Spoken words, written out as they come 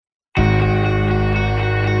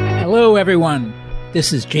Hello, everyone.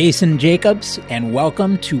 This is Jason Jacobs, and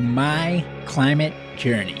welcome to My Climate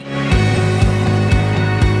Journey.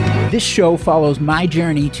 This show follows my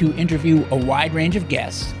journey to interview a wide range of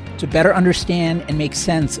guests to better understand and make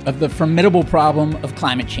sense of the formidable problem of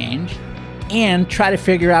climate change and try to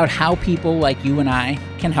figure out how people like you and I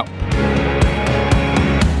can help.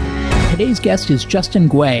 Today's guest is Justin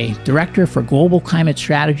Gui, Director for Global Climate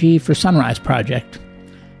Strategy for Sunrise Project.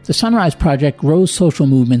 The Sunrise Project grows social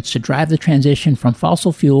movements to drive the transition from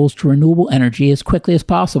fossil fuels to renewable energy as quickly as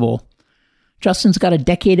possible. Justin's got a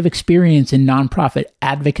decade of experience in nonprofit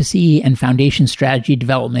advocacy and foundation strategy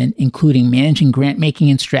development, including managing grant making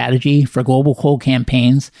and strategy for global coal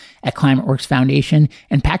campaigns at ClimateWorks Foundation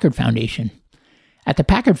and Packard Foundation. At the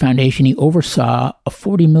Packard Foundation, he oversaw a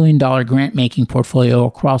 $40 million grant making portfolio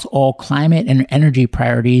across all climate and energy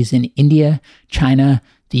priorities in India, China,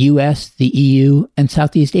 the US, the EU, and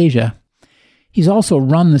Southeast Asia. He's also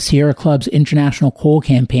run the Sierra Club's International Coal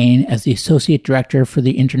Campaign as the Associate Director for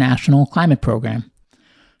the International Climate Program.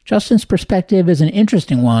 Justin's perspective is an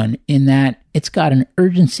interesting one in that it's got an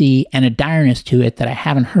urgency and a direness to it that I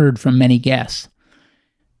haven't heard from many guests.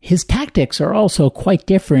 His tactics are also quite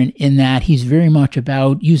different in that he's very much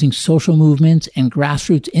about using social movements and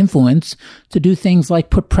grassroots influence to do things like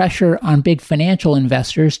put pressure on big financial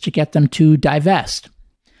investors to get them to divest.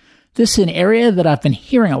 This is an area that I've been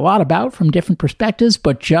hearing a lot about from different perspectives,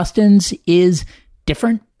 but Justin's is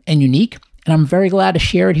different and unique, and I'm very glad to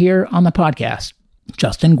share it here on the podcast.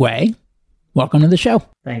 Justin Gui, welcome to the show.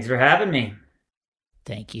 Thanks for having me.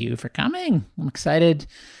 Thank you for coming. I'm excited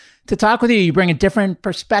to talk with you. You bring a different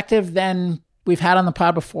perspective than we've had on the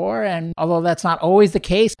pod before, and although that's not always the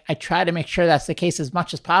case, I try to make sure that's the case as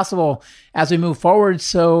much as possible as we move forward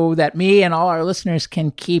so that me and all our listeners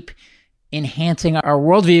can keep enhancing our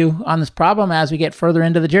worldview on this problem as we get further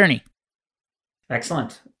into the journey.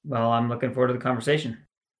 Excellent. Well, I'm looking forward to the conversation.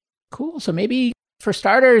 Cool. So maybe for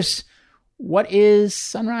starters, what is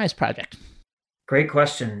Sunrise Project? Great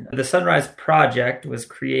question. The Sunrise Project was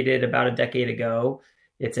created about a decade ago.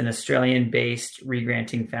 It's an Australian-based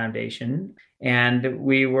regranting foundation, and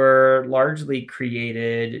we were largely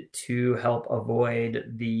created to help avoid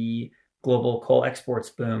the global coal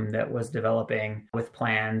exports boom that was developing, with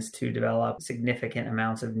plans to develop significant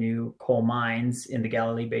amounts of new coal mines in the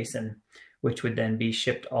Galilee Basin, which would then be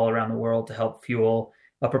shipped all around the world to help fuel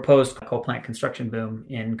a proposed coal plant construction boom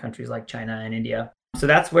in countries like China and India. So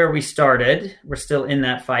that's where we started. We're still in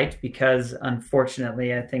that fight because,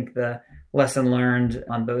 unfortunately, I think the lesson learned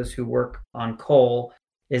on those who work on coal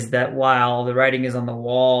is that while the writing is on the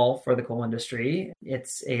wall for the coal industry,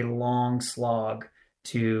 it's a long slog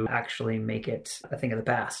to actually make it a thing of the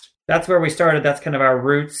past. That's where we started. That's kind of our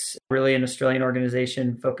roots, really an Australian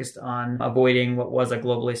organization focused on avoiding what was a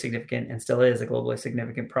globally significant and still is a globally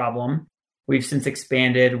significant problem. We've since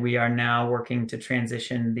expanded. We are now working to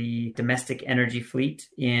transition the domestic energy fleet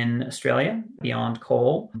in Australia beyond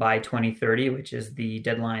coal by 2030, which is the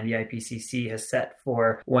deadline the IPCC has set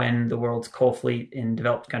for when the world's coal fleet in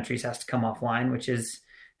developed countries has to come offline, which is,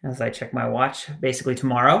 as I check my watch, basically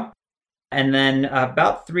tomorrow. And then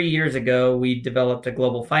about 3 years ago, we developed a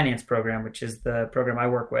global finance program, which is the program I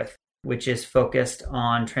work with, which is focused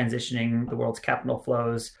on transitioning the world's capital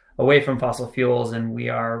flows away from fossil fuels. And we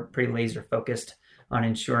are pretty laser focused on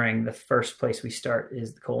ensuring the first place we start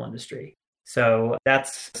is the coal industry. So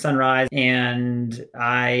that's Sunrise. And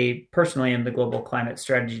I personally am the Global Climate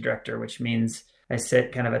Strategy Director, which means I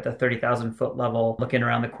sit kind of at the 30,000 foot level, looking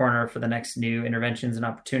around the corner for the next new interventions and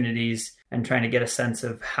opportunities and trying to get a sense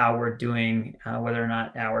of how we're doing, whether or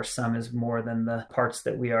not our sum is more than the parts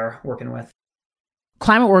that we are working with.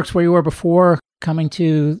 ClimateWorks, where you were before coming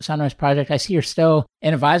to Sunrise Project, I see you're still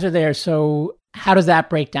an advisor there. So how does that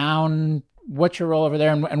break down? What's your role over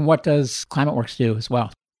there, and what does ClimateWorks do as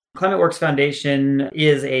well? ClimateWorks Foundation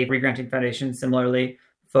is a regranting foundation, similarly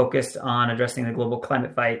focused on addressing the global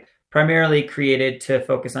climate fight, primarily created to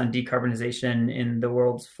focus on decarbonization in the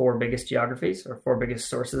world's four biggest geographies or four biggest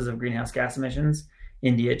sources of greenhouse gas emissions: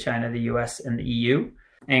 India, China, the US, and the EU.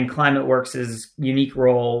 And ClimateWorks' unique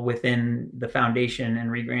role within the foundation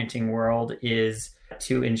and regranting world is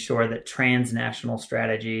to ensure that transnational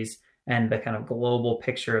strategies and the kind of global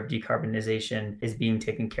picture of decarbonization is being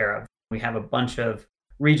taken care of. We have a bunch of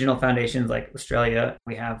regional foundations like Australia.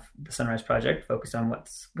 We have the Sunrise Project focused on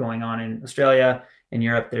what's going on in Australia. In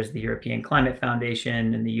Europe, there's the European Climate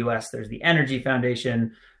Foundation. In the US, there's the Energy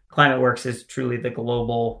Foundation. ClimateWorks is truly the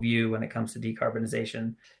global view when it comes to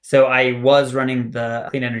decarbonization. So I was running the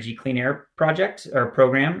Clean Energy, Clean Air project or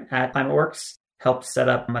program at ClimateWorks, helped set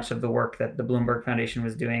up much of the work that the Bloomberg Foundation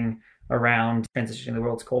was doing around transitioning the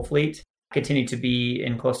world's coal fleet. continue to be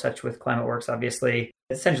in close touch with ClimateWorks, obviously,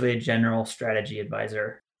 essentially a general strategy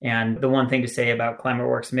advisor. And the one thing to say about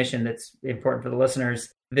ClimateWorks' mission that's important for the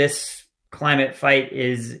listeners, this climate fight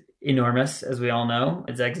is enormous, as we all know.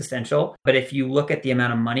 It's existential. But if you look at the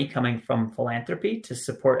amount of money coming from philanthropy to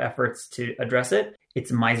support efforts to address it,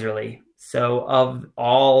 it's miserly. So of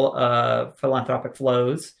all philanthropic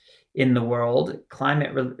flows in the world,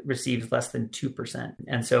 climate receives less than 2%.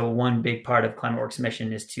 And so one big part of ClimateWorks'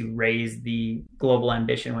 mission is to raise the global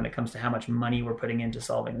ambition when it comes to how much money we're putting into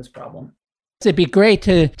solving this problem. It'd be great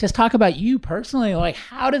to just talk about you personally. Like,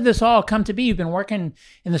 how did this all come to be? You've been working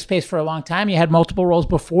in the space for a long time. You had multiple roles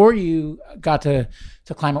before you got to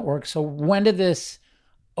ClimateWorks. So when did this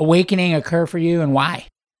awakening occur for you and why?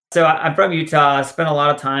 So I'm from Utah, spent a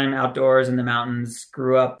lot of time outdoors in the mountains,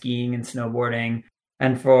 grew up skiing and snowboarding,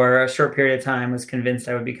 and for a short period of time was convinced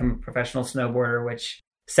I would become a professional snowboarder, which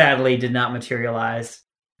sadly did not materialize.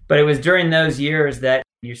 But it was during those years that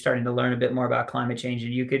you're starting to learn a bit more about climate change,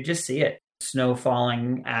 and you could just see it. Snow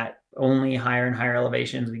falling at only higher and higher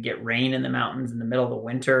elevations. We get rain in the mountains in the middle of the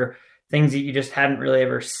winter, things that you just hadn't really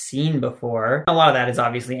ever seen before. A lot of that is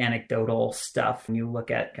obviously anecdotal stuff when you look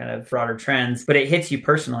at kind of broader trends, but it hits you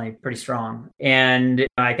personally pretty strong. And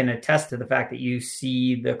I can attest to the fact that you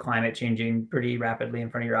see the climate changing pretty rapidly in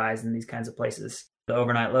front of your eyes in these kinds of places. The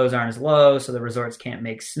overnight lows aren't as low, so the resorts can't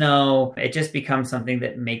make snow. It just becomes something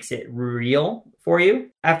that makes it real for you.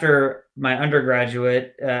 After my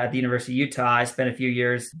undergraduate at the University of Utah, I spent a few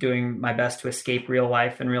years doing my best to escape real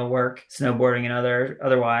life and real work, snowboarding and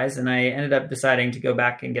otherwise. And I ended up deciding to go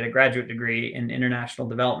back and get a graduate degree in international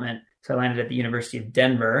development. So I landed at the University of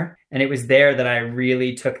Denver. And it was there that I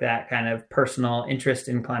really took that kind of personal interest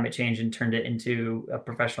in climate change and turned it into a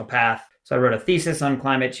professional path. So I wrote a thesis on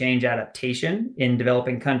climate change adaptation in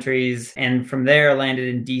developing countries. And from there, landed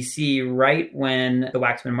in DC right when the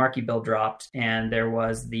Waxman-Markey bill dropped. And there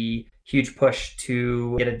was the huge push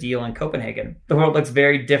to get a deal in Copenhagen. The world looks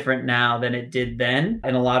very different now than it did then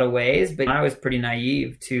in a lot of ways, but I was pretty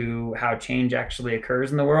naive to how change actually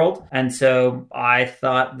occurs in the world. And so I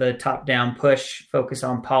thought the top-down push, focus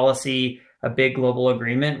on policy, a big global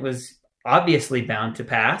agreement was obviously bound to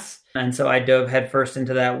pass. And so I dove headfirst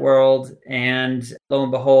into that world, and lo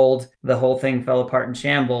and behold, the whole thing fell apart in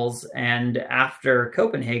shambles. And after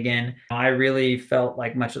Copenhagen, I really felt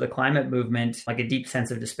like much of the climate movement, like a deep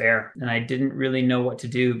sense of despair. And I didn't really know what to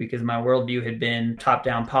do because my worldview had been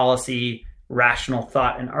top-down policy, rational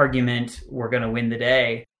thought and argument were going to win the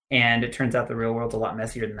day. And it turns out the real world's a lot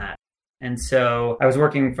messier than that. And so I was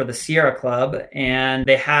working for the Sierra Club, and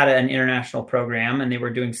they had an international program, and they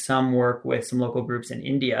were doing some work with some local groups in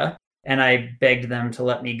India. And I begged them to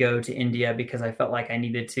let me go to India because I felt like I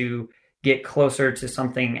needed to get closer to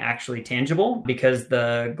something actually tangible, because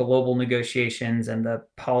the global negotiations and the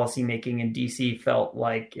policy making in DC felt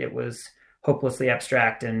like it was hopelessly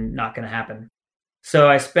abstract and not going to happen. So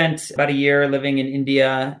I spent about a year living in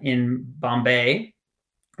India, in Bombay,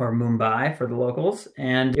 or Mumbai for the locals.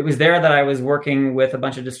 And it was there that I was working with a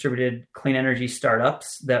bunch of distributed clean energy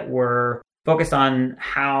startups that were focused on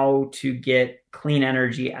how to get clean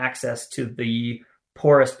energy access to the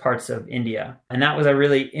poorest parts of India. And that was a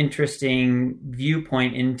really interesting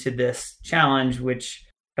viewpoint into this challenge, which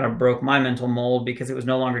kind of broke my mental mold, because it was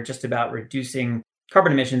no longer just about reducing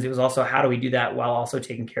carbon emissions. It was also, how do we do that while also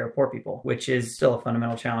taking care of poor people, which is still a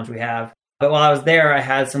fundamental challenge we have. But while I was there, I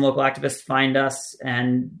had some local activists find us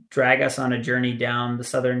and drag us on a journey down the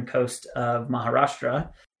southern coast of Maharashtra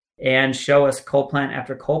and show us coal plant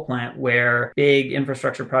after coal plant where big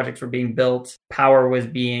infrastructure projects were being built. Power was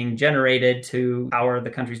being generated to power the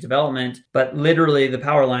country's development, but literally the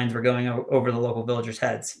power lines were going over the local villagers'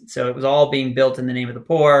 heads. So it was all being built in the name of the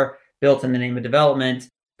poor, built in the name of development,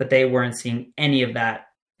 but they weren't seeing any of that.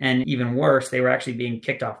 And even worse, they were actually being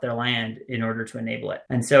kicked off their land in order to enable it.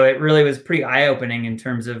 And so it really was pretty eye-opening in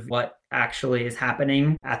terms of what actually is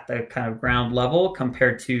happening at the kind of ground level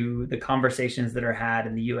compared to the conversations that are had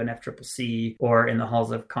in the UNFCCC or in the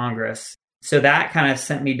halls of Congress. So that kind of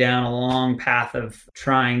sent me down a long path of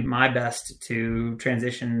trying my best to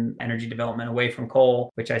transition energy development away from coal,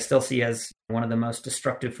 which I still see as one of the most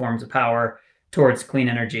destructive forms of power, towards clean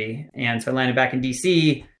energy. And so I landed back in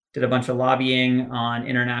DC, did a bunch of lobbying on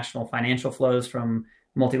international financial flows from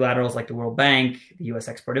multilaterals like the World Bank, the U.S.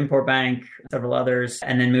 Export-Import Bank, several others,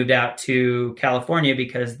 and then moved out to California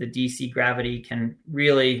because the DC gravity can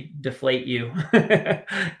really deflate you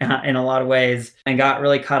in a lot of ways, and got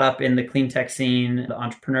really caught up in the clean tech scene, the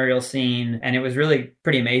entrepreneurial scene. And it was really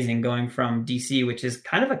pretty amazing going from DC, which is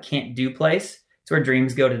kind of a can't-do place. It's where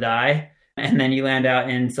dreams go to die. And then you land out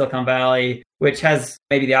in Silicon Valley, which has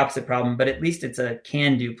maybe the opposite problem, but at least it's a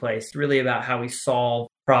can-do place, really about how we solve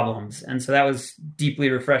problems. And so that was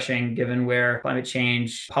deeply refreshing given where climate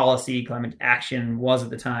change policy, climate action was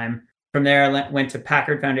at the time. From there, I went to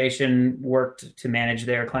Packard Foundation, worked to manage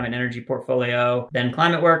their climate and energy portfolio, then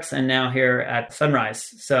ClimateWorks, and now here at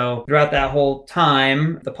Sunrise. So throughout that whole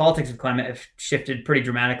time, the politics of climate have shifted pretty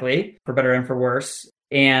dramatically, for better and for worse.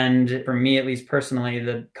 And for me, at least personally,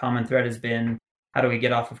 the common thread has been, how do we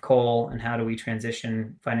get off of coal and how do we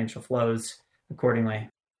transition financial flows accordingly?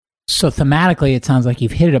 So thematically, it sounds like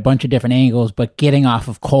you've hit it a bunch of different angles, but getting off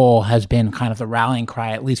of coal has been kind of the rallying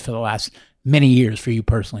cry, at least for the last many years for you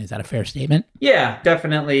personally. Is that a fair statement? Yeah,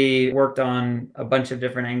 definitely worked on a bunch of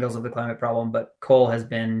different angles of the climate problem, but coal has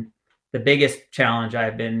been the biggest challenge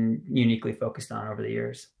I've been uniquely focused on over the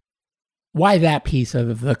years. Why that piece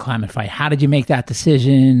of the climate fight? How did you make that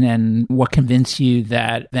decision, and what convinced you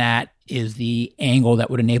that that is the angle that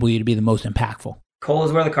would enable you to be the most impactful? Coal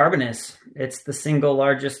is where the carbon is. It's the single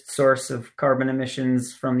largest source of carbon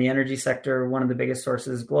emissions from the energy sector, one of the biggest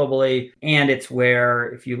sources globally. And it's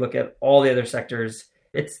where, if you look at all the other sectors,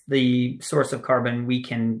 it's the source of carbon we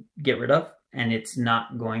can get rid of, and it's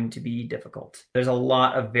not going to be difficult. There's a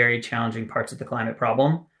lot of very challenging parts of the climate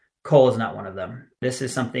problem. Coal is not one of them. This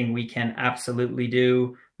is something we can absolutely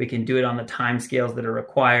do. We can do it on the timescales that are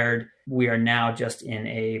required. We are now just in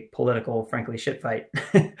a political, frankly, shit fight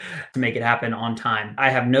to make it happen on time.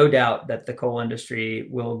 I have no doubt that the coal industry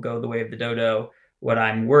will go the way of the dodo. What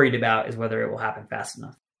I'm worried about is whether it will happen fast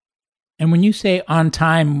enough. And when you say on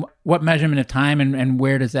time, what measurement of time and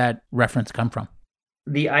where does that reference come from?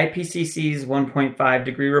 The IPCC's 1.5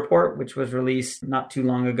 degree report, which was released not too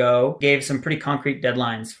long ago, gave some pretty concrete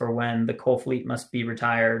deadlines for when the coal fleet must be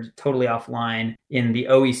retired totally offline in the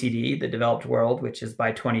OECD, the developed world, which is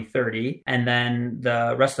by 2030, and then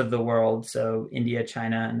the rest of the world, so India,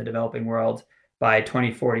 China, and the developing world, by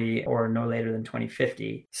 2040 or no later than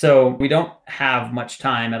 2050. So we don't have much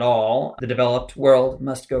time at all. The developed world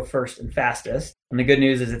must go first and fastest. And the good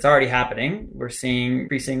news is it's already happening. We're seeing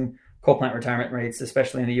increasing coal plant retirement rates,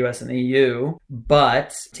 especially in the US and the EU.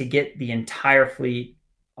 But to get the entire fleet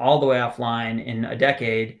all the way offline in a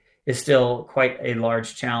decade is still quite a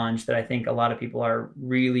large challenge that I think a lot of people are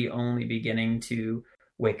really only beginning to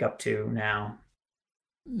wake up to now.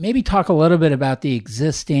 Maybe talk a little bit about the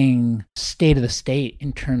existing state of the state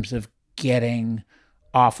in terms of getting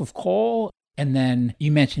off of coal. And then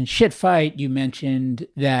you mentioned shit fight. You mentioned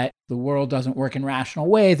that the world doesn't work in rational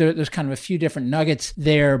way. There's kind of a few different nuggets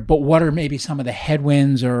there, but what are maybe some of the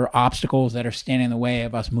headwinds or obstacles that are standing in the way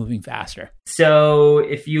of us moving faster? So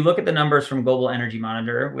if you look at the numbers from Global Energy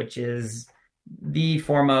Monitor, which is the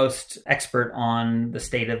foremost expert on the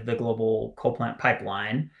state of the global coal plant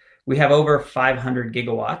pipeline, we have over 500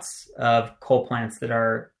 gigawatts of coal plants that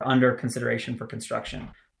are under consideration for construction.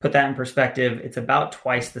 Put that in perspective, it's about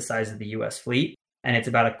twice the size of the US fleet, and it's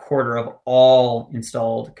about a quarter of all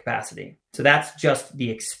installed capacity. So that's just the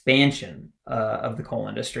expansion of the coal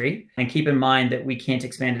industry. And keep in mind that we can't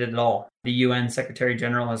expand it at all. The UN Secretary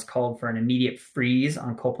General has called for an immediate freeze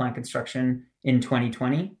on coal plant construction in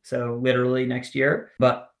 2020, so literally next year.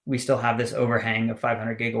 But we still have this overhang of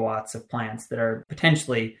 500 gigawatts of plants that are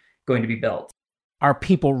potentially going to be built. Are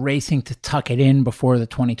people racing to tuck it in before the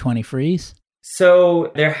 2020 freeze?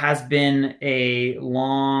 So there has been a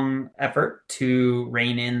long effort to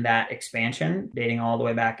rein in that expansion, dating all the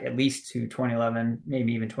way back at least to 2011,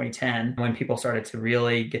 maybe even 2010, when people started to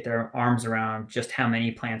really get their arms around just how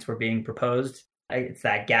many plants were being proposed. It's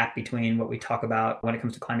that gap between what we talk about when it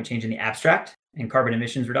comes to climate change in the abstract and carbon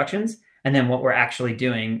emissions reductions, and then what we're actually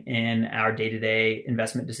doing in our day-to-day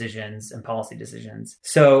investment decisions and policy decisions.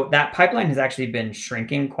 So that pipeline has actually been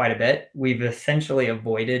shrinking quite a bit. We've essentially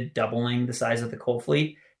avoided doubling the size of the coal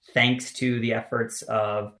fleet thanks to the efforts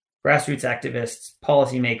of grassroots activists,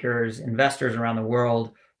 policymakers, investors around the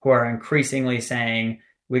world who are increasingly saying,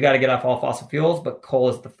 we got to get off all fossil fuels, but coal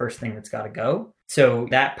is the first thing that's got to go. So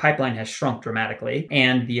that pipeline has shrunk dramatically,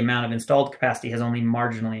 and the amount of installed capacity has only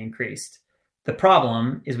marginally increased. The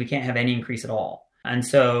problem is we can't have any increase at all. And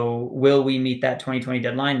so will we meet that 2020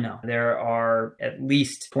 deadline? No. There are at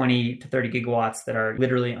least 20 to 30 gigawatts that are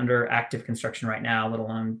literally under active construction right now, let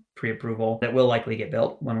alone pre-approval, that will likely get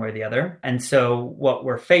built one way or the other. And so what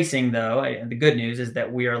we're facing, though, the good news is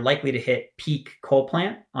that we are likely to hit peak coal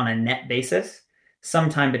plant on a net basis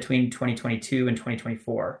sometime between 2022 and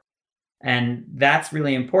 2024. And that's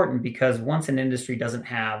really important because once an industry doesn't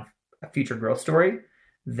have a future growth story,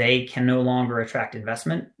 they can no longer attract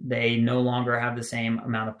investment. They no longer have the same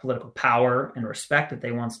amount of political power and respect that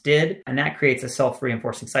they once did. And that creates a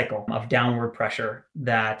self-reinforcing cycle of downward pressure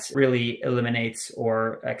that really eliminates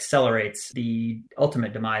or accelerates the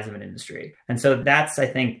ultimate demise of an industry. And so that's, I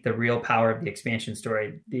think, the real power of the expansion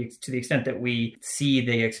story. To the extent that we see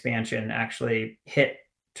the expansion actually hit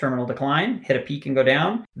terminal decline, hit a peak and go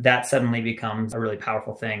down, that suddenly becomes a really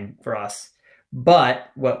powerful thing for us. But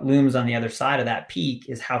what looms on the other side of that peak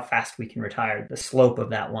is how fast we can retire, the slope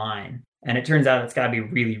of that line. And it turns out it's got to be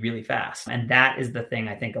really, really fast. And that is the thing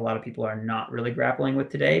I think a lot of people are not really grappling with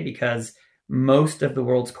today, because most of the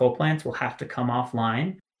world's coal plants will have to come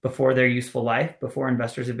offline before their useful life, before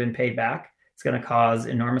investors have been paid back. It's going to cause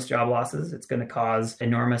enormous job losses. It's going to cause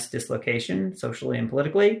enormous dislocation socially and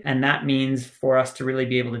politically. And that means for us to really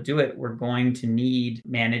be able to do it, we're going to need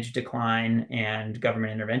managed decline and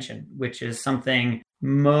government intervention, which is something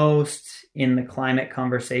most in the climate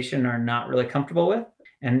conversation are not really comfortable with.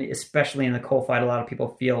 And especially in the coal fight, a lot of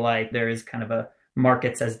people feel like there is kind of a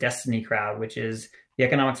markets as destiny crowd, which is the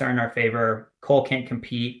economics are in our favor. Coal can't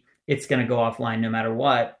compete. It's going to go offline no matter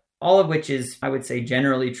what. All of which is, I would say,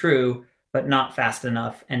 generally true, but not fast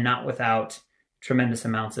enough and not without tremendous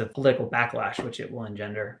amounts of political backlash, which it will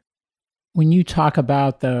engender. When you talk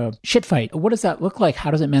about the shit fight, what does that look like? How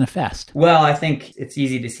does it manifest? Well, I think it's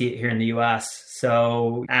easy to see it here in the US.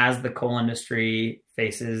 So as the coal industry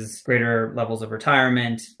faces greater levels of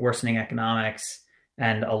retirement, worsening economics,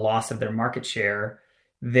 and a loss of their market share,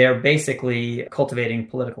 they're basically cultivating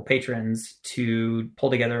political patrons to pull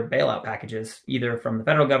together bailout packages, either from the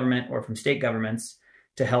federal government or from state governments,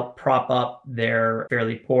 to help prop up their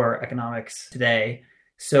fairly poor economics today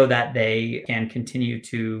so that they can continue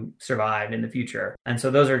to survive in the future. And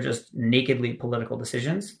so those are just nakedly political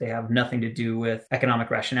decisions. They have nothing to do with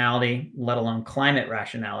economic rationality, let alone climate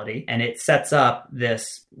rationality. And it sets up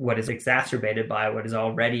this, what is exacerbated by what is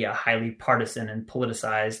already a highly partisan and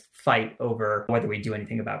politicized fight over whether we do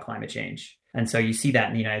anything about climate change. And so you see that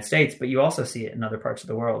in the United States, but you also see it in other parts of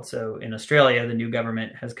the world. So in Australia, the new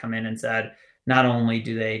government has come in and said, not only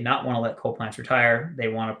do they not want to let coal plants retire, they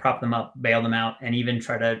want to prop them up, bail them out, and even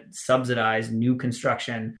try to subsidize new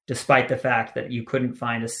construction, despite the fact that you couldn't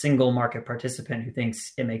find a single market participant who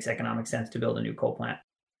thinks it makes economic sense to build a new coal plant.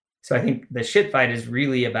 So I think the shit fight is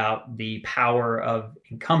really about the power of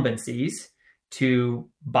incumbencies to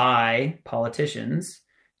buy politicians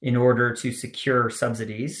in order to secure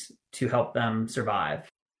subsidies to help them survive.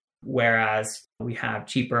 Whereas we have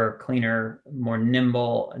cheaper, cleaner, more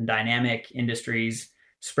nimble and dynamic industries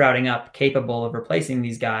sprouting up capable of replacing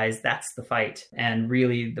these guys. That's the fight. And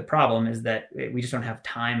really the problem is that we just don't have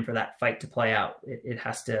time for that fight to play out. It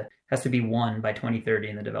has to be won by 2030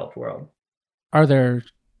 in the developed world. Are there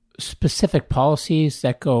specific policies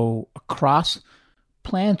that go across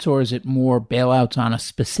plants, or is it more bailouts on a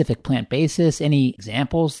specific plant basis? Any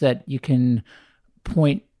examples that you can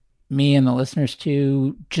point me and the listeners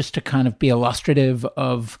to, just to kind of be illustrative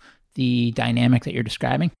of the dynamic that you're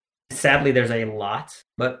describing? Sadly, there's a lot,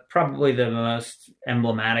 but probably the most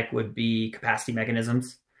emblematic would be capacity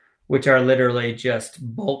mechanisms, which are literally just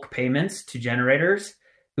bulk payments to generators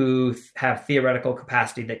who have theoretical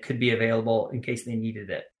capacity that could be available in case they needed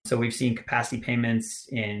it. So we've seen capacity payments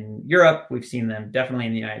in Europe. We've seen them definitely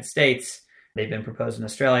in the United States. They've been proposed in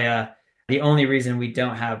Australia. The only reason we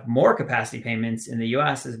don't have more capacity payments in the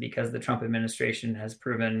US is because the Trump administration has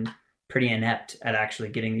proven pretty inept at actually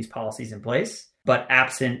getting these policies in place. But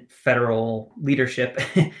absent federal leadership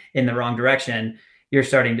in the wrong direction, you're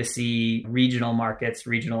starting to see regional markets,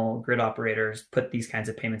 regional grid operators put these kinds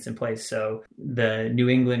of payments in place. So the New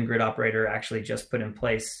England grid operator actually just put in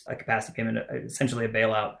place a capacity payment, essentially a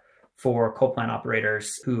bailout for coal plant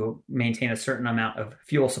operators who maintain a certain amount of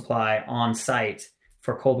fuel supply on site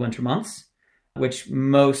for cold winter months, which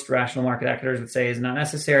most rational market actors would say is not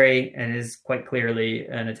necessary and is quite clearly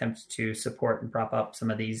an attempt to support and prop up some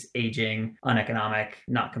of these aging, uneconomic,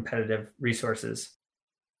 not competitive resources.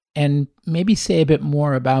 And maybe say a bit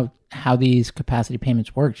more about how these capacity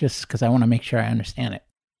payments work, just because I want to make sure I understand it.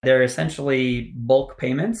 They're essentially bulk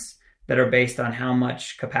payments that are based on how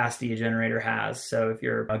much capacity a generator has. So if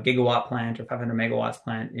you're a gigawatt plant or 500 megawatts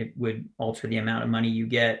plant, it would alter the amount of money you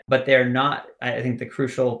get. But they're not, I think the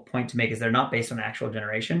crucial point to make is they're not based on actual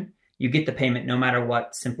generation. You get the payment no matter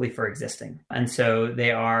what, simply for existing. And so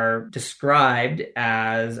they are described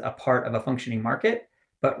as a part of a functioning market,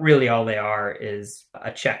 but really all they are is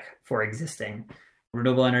a check for existing.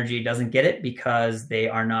 Renewable energy doesn't get it because they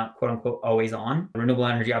are not, quote unquote, always on. Renewable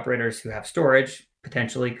energy operators who have storage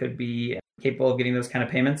potentially could be capable of getting those kind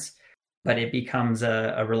of payments. but it becomes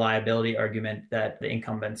a reliability argument that the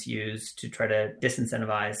incumbents use to try to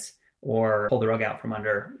disincentivize or pull the rug out from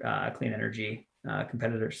under clean energy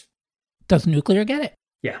competitors. Does nuclear get it?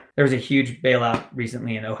 Yeah, there was a huge bailout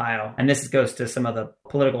recently in Ohio, and this goes to some of the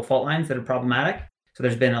political fault lines that are problematic. So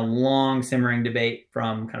there's been a long simmering debate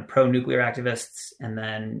from kind of pro-nuclear activists and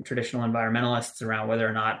then traditional environmentalists around whether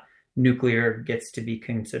or not nuclear gets to be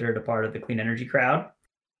considered a part of the clean energy crowd.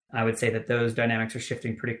 I would say that those dynamics are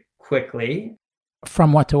shifting pretty quickly.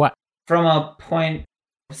 From what to what? From a point,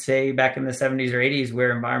 say, back in the 70s or 80s,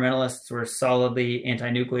 where environmentalists were solidly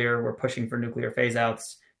anti-nuclear, were pushing for nuclear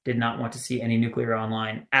phase-outs, did not want to see any nuclear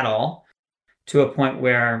online at all, to a point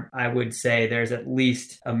where I would say there's at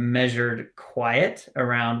least a measured quiet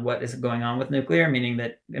around what is going on with nuclear, meaning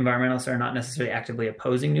that environmentalists are not necessarily actively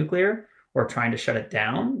opposing nuclear or trying to shut it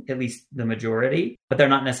down, at least the majority, but they're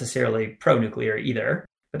not necessarily pro-nuclear either.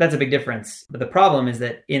 But that's a big difference. But the problem is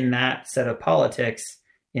that in that set of politics,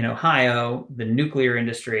 in Ohio, the nuclear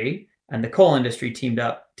industry and the coal industry teamed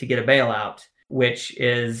up to get a bailout, which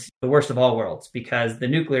is the worst of all worlds, because the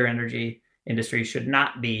nuclear energy industry should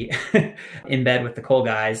not be in bed with the coal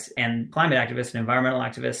guys, and climate activists and environmental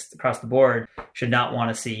activists across the board should not want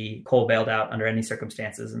to see coal bailed out under any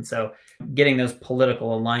circumstances. And so getting those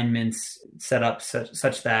political alignments set up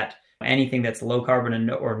such that anything that's low carbon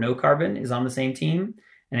or no carbon is on the same team,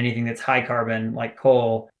 and anything that's high carbon, like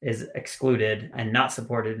coal, is excluded and not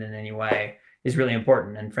supported in any way, is really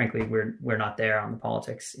important. And frankly, we're not there on the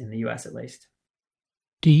politics in the US, at least.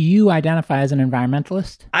 Do you identify as an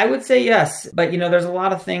environmentalist? I would say yes, but there's a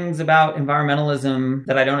lot of things about environmentalism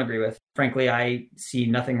that I don't agree with. Frankly, I see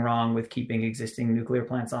nothing wrong with keeping existing nuclear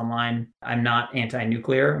plants online. I'm not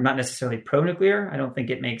anti-nuclear. I'm not necessarily pro-nuclear. I don't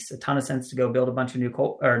think it makes a ton of sense to go build a bunch of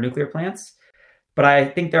nuclear plants. But I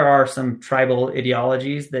think there are some tribal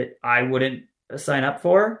ideologies that I wouldn't sign up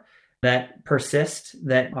for that persist,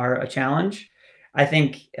 that are a challenge. I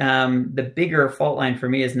think the bigger fault line for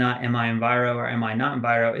me is not am I enviro or am I not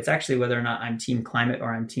enviro? It's actually whether or not I'm team climate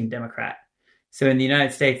or I'm team Democrat. So in the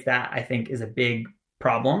United States, that I think is a big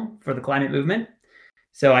problem for the climate movement.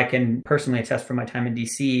 So I can personally attest from my time in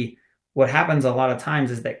DC, what happens a lot of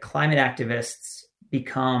times is that climate activists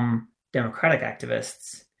become Democratic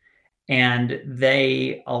activists, and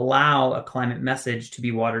they allow a climate message to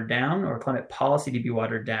be watered down or climate policy to be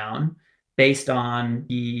watered down based on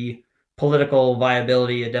the political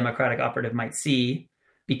viability a Democratic operative might see,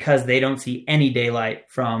 because they don't see any daylight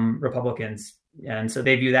from Republicans. And so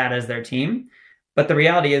they view that as their team. But the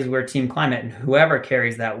reality is we're team climate, and whoever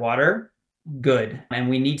carries that water, good. And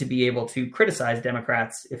we need to be able to criticize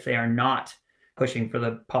Democrats if they are not pushing for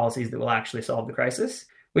the policies that will actually solve the crisis,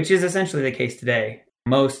 which is essentially the case today.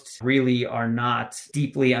 Most really are not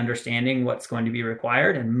deeply understanding what's going to be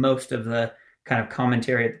required. And most of the kind of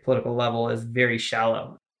commentary at the political level is very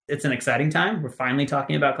shallow. It's an exciting time. We're finally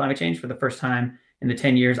talking about climate change for the first time in the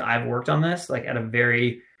 10 years I've worked on this, like at a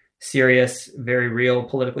very serious, very real,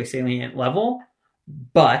 politically salient level.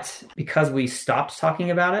 But because we stopped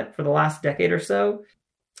talking about it for the last decade or so,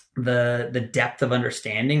 the depth of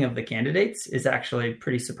understanding of the candidates is actually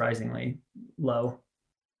pretty surprisingly low.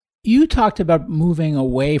 You talked about moving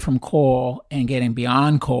away from coal and getting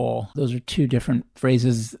beyond coal. Those are two different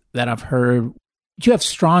phrases that I've heard. Do you have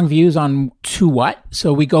strong views on to what?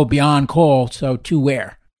 So we go beyond coal, so to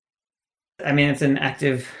where? I mean, it's an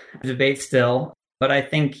active debate still, but I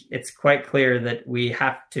think it's quite clear that we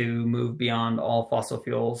have to move beyond all fossil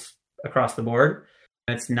fuels across the board.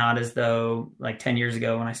 It's not as though like 10 years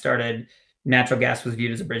ago when I started, natural gas was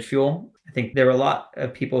viewed as a bridge fuel. I think there were a lot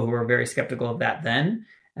of people who were very skeptical of that then.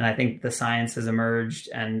 And I think the science has emerged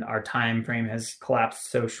and our time frame has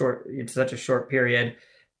collapsed so short, it's such a short period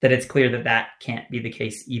that it's clear that that can't be the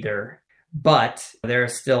case either. But there are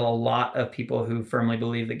still a lot of people who firmly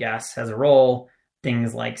believe that gas has a role.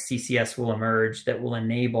 Things like CCS will emerge that will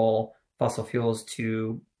enable fossil fuels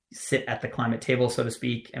to sit at the climate table, so to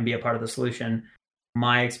speak, and be a part of the solution.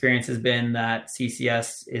 My experience has been that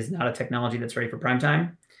CCS is not a technology that's ready for prime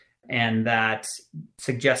time, and that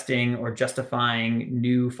suggesting or justifying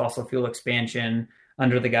new fossil fuel expansion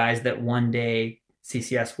under the guise that one day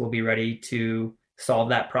CCS will be ready to solve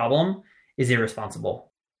that problem is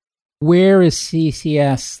irresponsible. Where is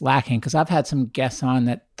CCS lacking? Because I've had some guests on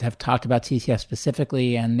that have talked about CCS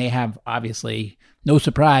specifically, and they have obviously, no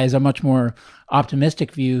surprise, a much more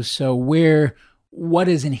optimistic view. So what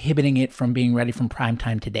is inhibiting it from being ready from prime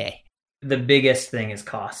time today? The biggest thing is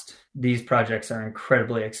cost. These projects are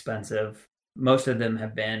incredibly expensive. Most of them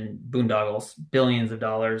have been boondoggles, billions of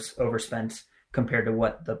dollars overspent compared to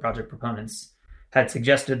what the project proponents had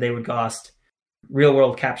suggested they would cost. Real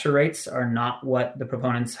world capture rates are not what the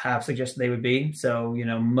proponents have suggested they would be. So,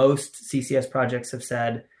 most CCS projects have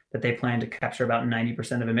said that they plan to capture about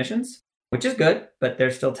 90% of emissions, which is good, but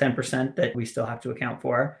there's still 10% that we still have to account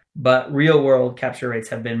for. But real world capture rates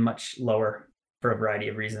have been much lower for a variety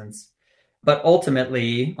of reasons. But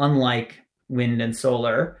ultimately, unlike wind and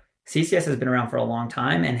solar, CCS has been around for a long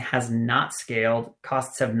time and has not scaled.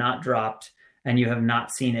 Costs have not dropped, and you have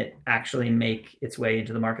not seen it actually make its way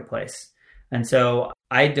into the marketplace. And so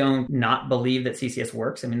I don't not believe that CCS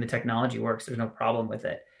works. I mean, the technology works. There's no problem with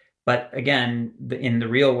it. But again, in the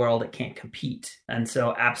real world, it can't compete. And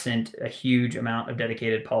so absent a huge amount of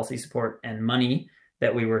dedicated policy support and money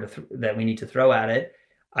that we need to throw at it,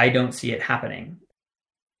 I don't see it happening.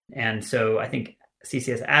 And so I think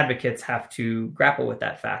CCS advocates have to grapple with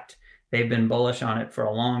that fact. They've been bullish on it for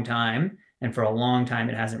a long time, and for a long time,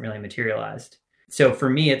 it hasn't really materialized. So for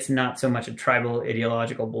me, it's not so much a tribal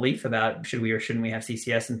ideological belief about should we or shouldn't we have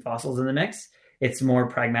CCS and fossils in the mix. It's more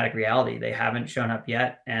pragmatic reality. They haven't shown up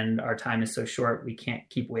yet, and our time is so short, we can't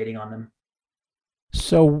keep waiting on them.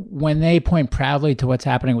 So when they point proudly to what's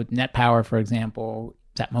happening with Net Power, for example,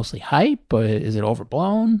 is that mostly hype? Or is it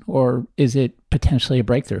overblown? Or is it potentially a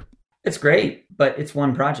breakthrough? It's great, but it's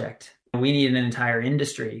one project. We need an entire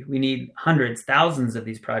industry. We need hundreds, thousands of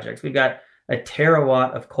these projects. We've got a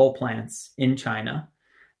terawatt of coal plants in China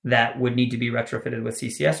that would need to be retrofitted with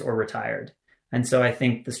CCS or retired. And so I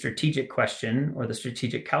think the strategic question or the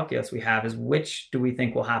strategic calculus we have is which do we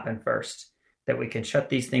think will happen first? That we can shut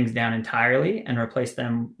these things down entirely and replace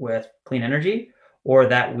them with clean energy, or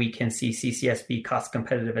that we can see CCS be cost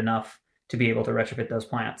competitive enough to be able to retrofit those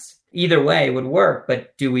plants. Either way would work,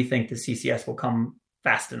 but do we think the CCS will come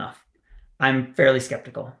fast enough? I'm fairly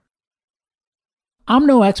skeptical. I'm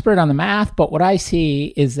no expert on the math, but what I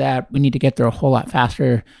see is that we need to get there a whole lot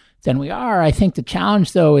faster than we are. I think the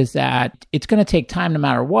challenge, though, is that it's going to take time no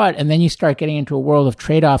matter what. And then you start getting into a world of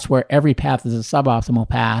trade-offs where every path is a suboptimal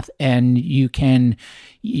path. And you can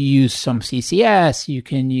use some CCS, you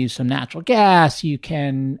can use some natural gas, you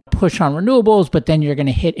can push on renewables, but then you're going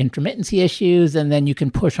to hit intermittency issues. And then you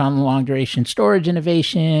can push on long-duration storage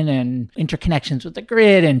innovation and interconnections with the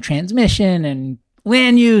grid and transmission and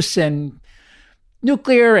land use and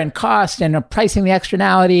nuclear and cost and pricing the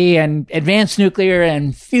externality and advanced nuclear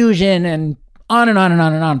and fusion and on and on and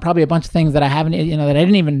on and on. Probably a bunch of things that I haven't, that I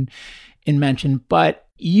didn't even mention. But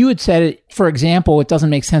you had said, for example, it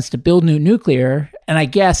doesn't make sense to build new nuclear. And I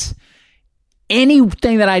guess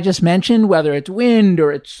anything that I just mentioned, whether it's wind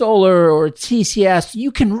or it's solar or it's CCS,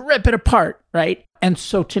 you can rip it apart, right? And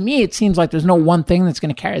so to me, it seems like there's no one thing that's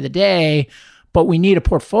going to carry the day, but we need a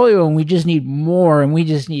portfolio and we just need more and we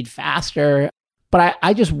just need faster. But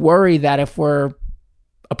I just worry that if we're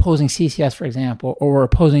opposing CCS, for example, or we're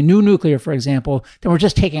opposing new nuclear, for example, then we're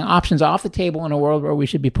just taking options off the table in a world where we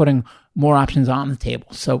should be putting more options on the table.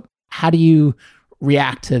 So how do you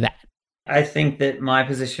react to that? I think that my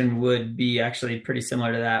position would be actually pretty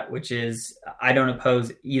similar to that, which is I don't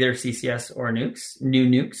oppose either CCS or new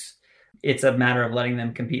nukes. It's a matter of letting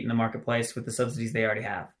them compete in the marketplace with the subsidies they already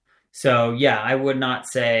have. So yeah, I would not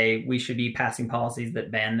say we should be passing policies that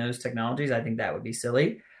ban those technologies. I think that would be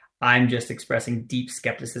silly. I'm just expressing deep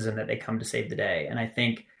skepticism that they come to save the day. And I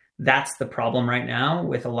think that's the problem right now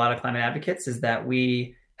with a lot of climate advocates is that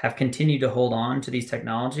we have continued to hold on to these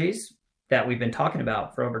technologies that we've been talking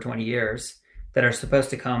about for over 20 years that are supposed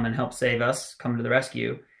to come and help save us, come to the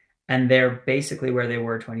rescue. And they're basically where they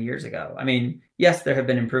were 20 years ago. I mean, yes, there have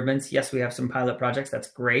been improvements. Yes, we have some pilot projects. That's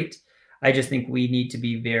great. I just think we need to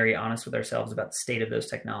be very honest with ourselves about the state of those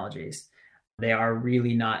technologies. They are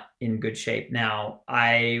really not in good shape. Now,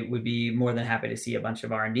 I would be more than happy to see a bunch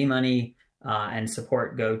of R&D money and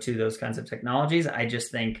support go to those kinds of technologies. I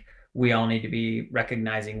just think we all need to be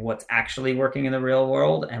recognizing what's actually working in the real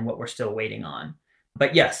world and what we're still waiting on.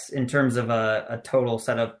 But yes, in terms of a total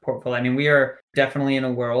set of portfolio, I mean, we are definitely in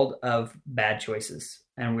a world of bad choices,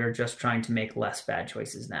 and we're just trying to make less bad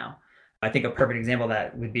choices now. I think a perfect example of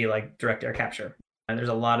that would be like direct air capture. And there's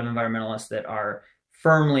a lot of environmentalists that are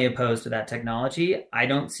firmly opposed to that technology. I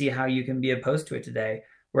don't see how you can be opposed to it today.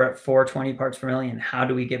 We're at 420 parts per million. How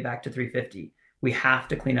do we get back to 350? We have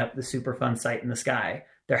to clean up the Superfund site in the sky.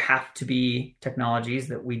 There have to be technologies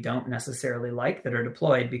that we don't necessarily like that are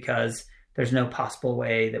deployed because there's no possible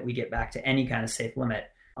way that we get back to any kind of safe limit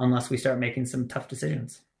unless we start making some tough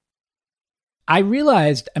decisions. I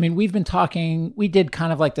realized, I mean, we've been talking, we did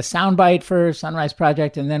kind of like the soundbite for Sunrise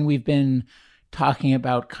Project, and then we've been talking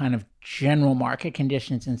about kind of general market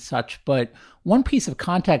conditions and such. But one piece of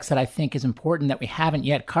context that I think is important that we haven't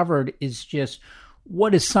yet covered is just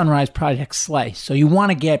what is Sunrise Project Slice? So you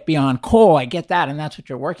want to get beyond coal, I get that, and that's what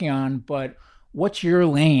you're working on. But What's your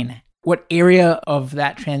lane? What area of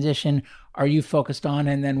that transition are you focused on?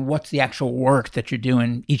 And then what's the actual work that you're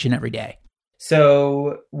doing each and every day?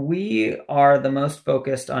 So we are the most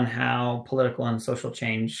focused on how political and social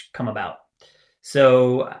change come about.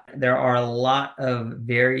 So there are a lot of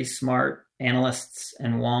very smart analysts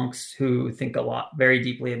and wonks who think a lot very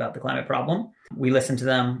deeply about the climate problem. We listen to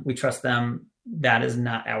them, we trust them. That is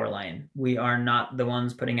not our lane. We are not the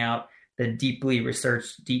ones putting out the deeply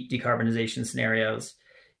researched, deep decarbonization scenarios.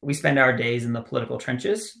 We spend our days in the political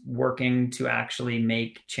trenches working to actually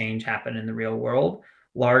make change happen in the real world,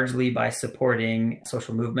 largely by supporting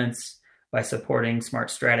social movements, by supporting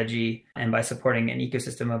smart strategy, and by supporting an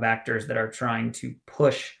ecosystem of actors that are trying to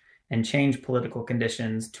push and change political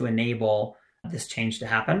conditions to enable this change to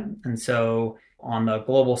happen. And so on the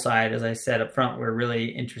global side, as I said up front, we're really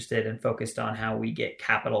interested and focused on how we get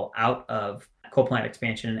capital out of coal plant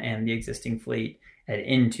expansion and the existing fleet and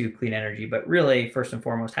into clean energy. But really, first and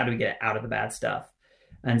foremost, how do we get it out of the bad stuff?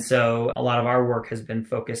 And so a lot of our work has been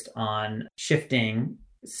focused on shifting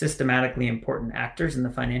systematically important actors in the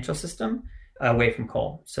financial system away from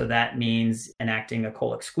coal. So that means enacting a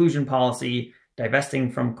coal exclusion policy,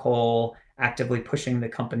 divesting from coal, actively pushing the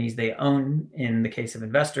companies they own, in the case of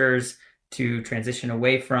investors, to transition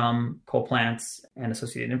away from coal plants and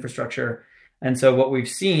associated infrastructure. And so what we've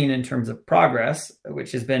seen in terms of progress,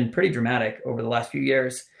 which has been pretty dramatic over the last few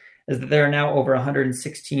years, is that there are now over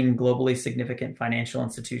 116 globally significant financial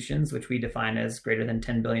institutions, which we define as greater than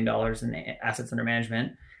 $10 billion in assets under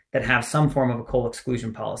management, that have some form of a coal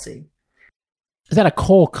exclusion policy. Is that a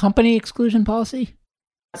coal company exclusion policy?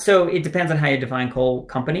 So it depends on how you define coal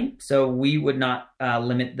company. So we would not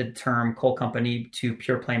limit the term coal company to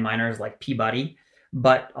pure play miners like Peabody,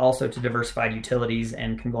 but also to diversified utilities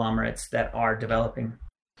and conglomerates that are developing.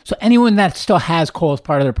 So anyone that still has coal as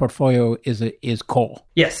part of their portfolio is coal?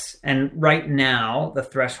 Yes. And right now, the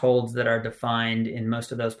thresholds that are defined in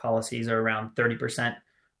most of those policies are around 30%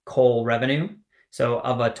 coal revenue. So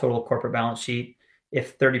of a total corporate balance sheet,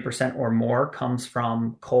 if 30% or more comes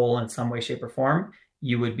from coal in some way, shape, or form,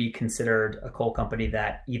 you would be considered a coal company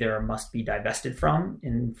that either must be divested from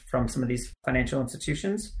some of these financial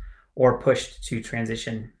institutions or pushed to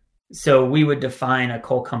transition. So we would define a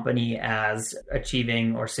coal company as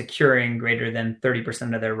achieving or securing greater than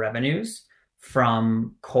 30% of their revenues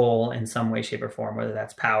from coal in some way, shape, or form, whether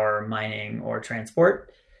that's power, mining, or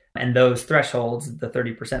transport. And those thresholds, the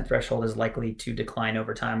 30% threshold, is likely to decline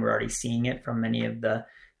over time. We're already seeing it from many of the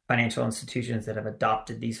financial institutions that have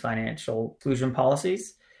adopted these financial exclusion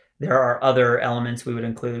policies. There are other elements we would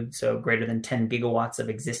include, so greater than 10 gigawatts of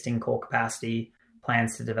existing coal capacity,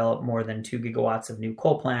 plans to develop more than 2 gigawatts of new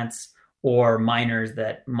coal plants, or miners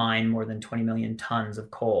that mine more than 20 million tons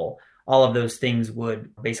of coal. All of those things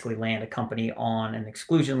would basically land a company on an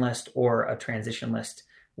exclusion list or a transition list,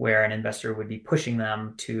 where an investor would be pushing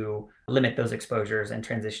them to limit those exposures and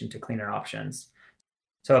transition to cleaner options.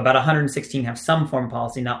 So about 116 have some form of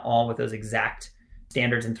policy, not all with those exact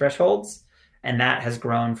standards and thresholds. And that has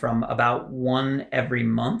grown from about one every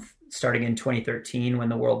month, starting in 2013, when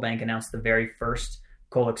the World Bank announced the very first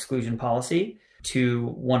coal exclusion policy, to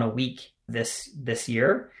one a week this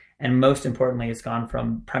year. And most importantly, it's gone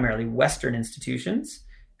from primarily Western institutions,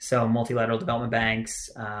 so multilateral development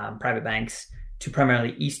banks, private banks, to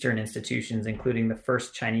primarily Eastern institutions, including the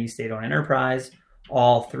first Chinese state-owned enterprise,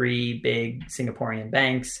 all three big Singaporean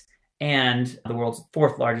banks, and the world's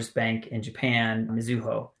fourth largest bank in Japan,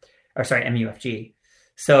 MUFG.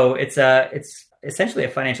 So it's essentially a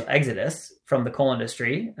financial exodus from the coal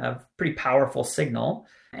industry, a pretty powerful signal.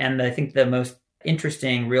 And I think the most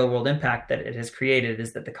interesting real-world impact that it has created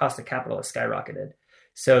is that the cost of capital has skyrocketed.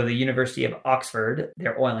 So the University of Oxford,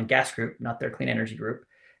 their oil and gas group, not their clean energy group,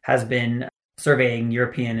 has been surveying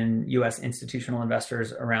European and US institutional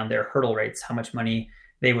investors around their hurdle rates, how much money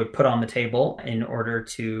they would put on the table in order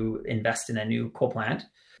to invest in a new coal plant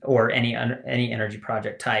or any energy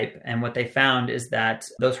project type. And what they found is that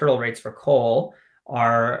those hurdle rates for coal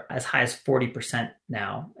are as high as 40%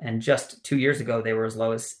 now. And just 2 years ago, they were as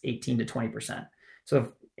low as 18 to 20%.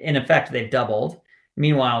 So in effect, they've doubled.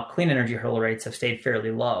 Meanwhile, clean energy hurdle rates have stayed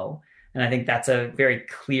fairly low. And I think that's a very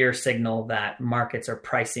clear signal that markets are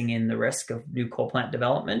pricing in the risk of new coal plant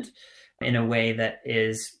development in a way that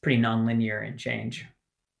is pretty nonlinear in change.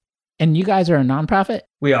 And you guys are a nonprofit?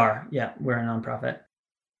 We are. Yeah, we're a nonprofit.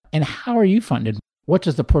 And how are you funded? What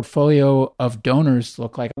does the portfolio of donors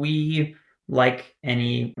look like? We, like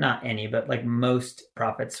like most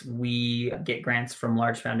profits, we get grants from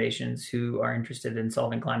large foundations who are interested in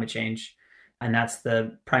solving climate change. And that's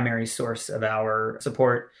the primary source of our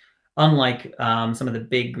support. Unlike some of the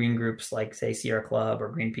big green groups like, say, Sierra Club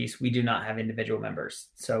or Greenpeace, we do not have individual members.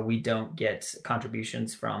 So we don't get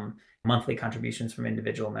monthly contributions from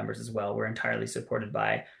individual members as well. We're entirely supported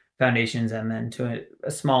by foundations and then to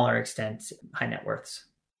a smaller extent, high net worths.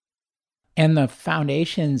 And the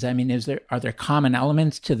foundations, I mean, are there common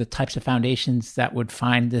elements to the types of foundations that would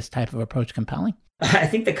find this type of approach compelling? I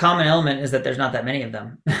think the common element is that there's not that many of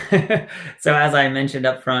them. So as I mentioned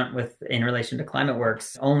up front in relation to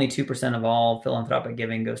ClimateWorks, only 2% of all philanthropic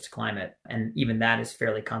giving goes to climate. And even that is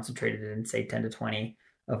fairly concentrated in, say, 10 to 20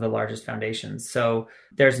 of the largest foundations. So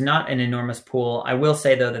there's not an enormous pool. I will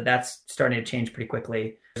say, though, that that's starting to change pretty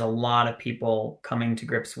quickly. There's a lot of people coming to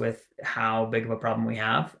grips with how big of a problem we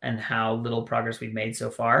have and how little progress we've made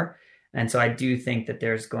so far. And so I do think that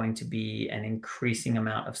there's going to be an increasing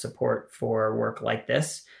amount of support for work like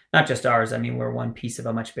this, not just ours. I mean, we're one piece of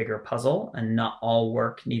a much bigger puzzle, and not all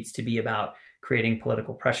work needs to be about creating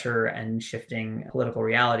political pressure and shifting political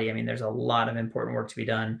reality. I mean, there's a lot of important work to be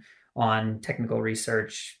done on technical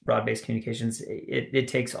research, broad-based communications. It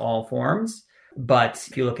takes all forms. But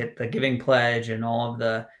if you look at the Giving Pledge and all of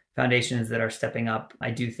the foundations that are stepping up,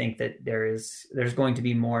 I do think that there's going to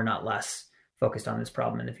be more, not less, focused on this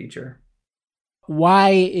problem in the future.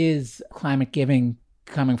 Why is climate giving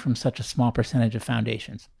coming from such a small percentage of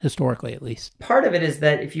foundations, historically at least? Part of it is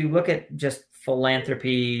that if you look at just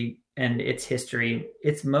philanthropy and its history,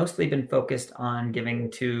 it's mostly been focused on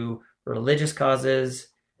giving to religious causes,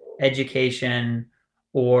 education,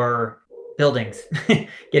 or buildings,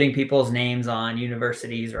 getting people's names on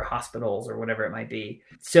universities or hospitals or whatever it might be.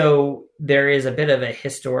 So there is a bit of a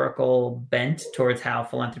historical bent towards how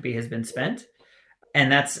philanthropy has been spent. And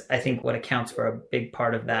that's, I think, what accounts for a big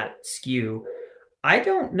part of that skew. I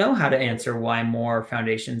don't know how to answer why more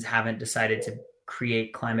foundations haven't decided to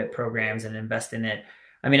create climate programs and invest in it.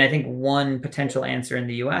 I mean, I think one potential answer in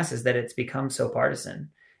the US is that it's become so partisan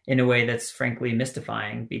in a way that's frankly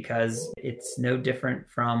mystifying, because it's no different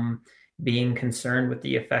from being concerned with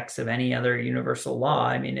the effects of any other universal law.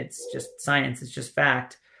 I mean, it's just science, it's just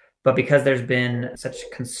fact. But because there's been such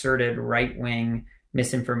concerted right-wing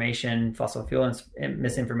misinformation, fossil fuel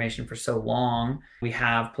misinformation for so long, we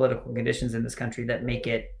have political conditions in this country that make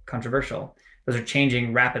it controversial. Those are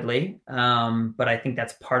changing rapidly, but I think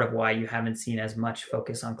that's part of why you haven't seen as much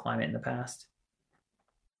focus on climate in the past.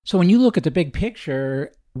 So when you look at the big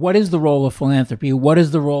picture, what is the role of philanthropy? What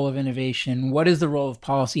is the role of innovation? What is the role of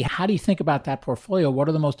policy? How do you think about that portfolio? What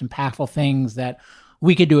are the most impactful things that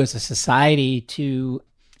we could do as a society to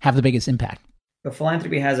have the biggest impact? But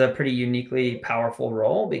philanthropy has a pretty uniquely powerful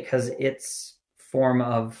role because its form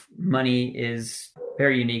of money is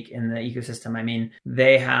very unique in the ecosystem. I mean,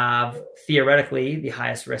 they have theoretically the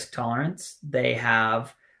highest risk tolerance. They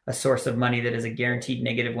have a source of money that is a guaranteed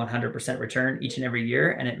negative 100% return each and every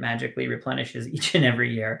year, and it magically replenishes each and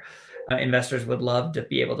every year. Investors would love to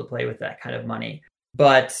be able to play with that kind of money.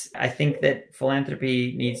 But I think that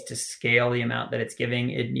philanthropy needs to scale the amount that it's giving.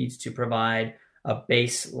 It needs to provide a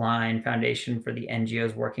baseline foundation for the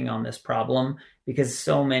NGOs working on this problem, because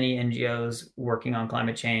so many NGOs working on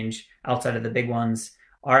climate change outside of the big ones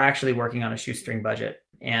are actually working on a shoestring budget.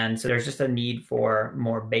 And so there's just a need for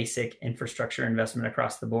more basic infrastructure investment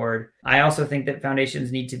across the board. I also think that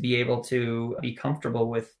foundations need to be able to be comfortable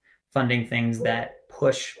with funding things that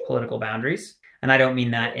push political boundaries. And I don't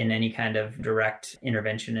mean that in any kind of direct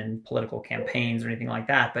intervention in political campaigns or anything like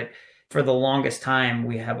that, but for the longest time,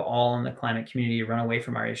 we have all in the climate community run away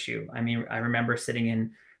from our issue. I mean, I remember sitting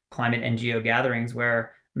in climate NGO gatherings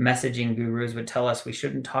where messaging gurus would tell us we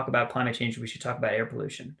shouldn't talk about climate change, we should talk about air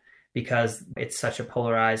pollution because it's such a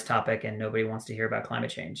polarized topic and nobody wants to hear about climate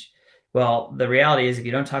change. Well, the reality is if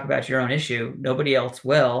you don't talk about your own issue, nobody else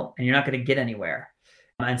will, and you're not going to get anywhere.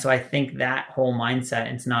 And so I think that whole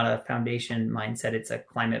mindset, it's not a foundation mindset, it's a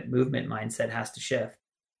climate movement mindset, has to shift.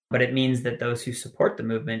 But it means that those who support the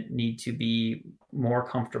movement need to be more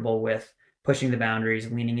comfortable with pushing the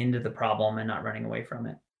boundaries, leaning into the problem, and not running away from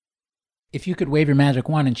it. If you could wave your magic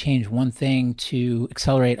wand and change one thing to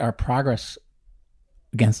accelerate our progress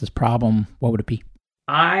against this problem, what would it be?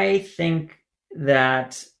 I think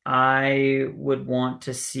that I would want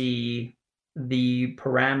to see the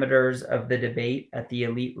parameters of the debate at the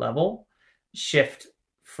elite level shift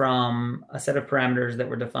from a set of parameters that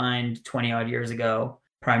were defined 20 odd years ago,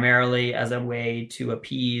 primarily as a way to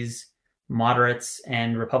appease moderates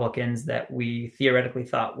and Republicans that we theoretically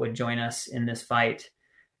thought would join us in this fight,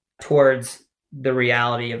 towards the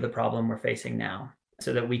reality of the problem we're facing now,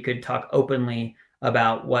 so that we could talk openly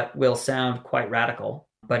about what will sound quite radical,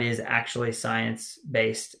 but is actually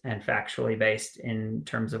science-based and factually based in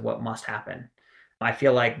terms of what must happen. I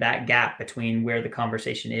feel like that gap between where the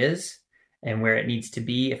conversation is and where it needs to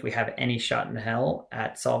be, if we have any shot in hell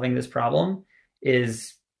at solving this problem,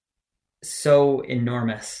 is so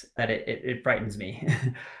enormous that it frightens me.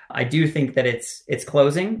 I do think that it's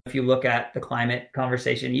closing. If you look at the climate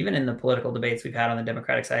conversation, even in the political debates we've had on the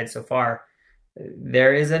Democratic side so far,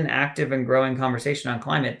 there is an active and growing conversation on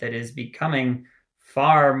climate that is becoming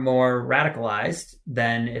far more radicalized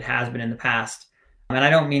than it has been in the past. And I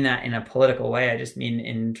don't mean that in a political way. I just mean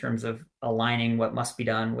in terms of aligning what must be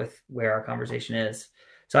done with where our conversation is.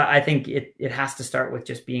 So I think it has to start with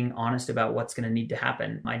just being honest about what's going to need to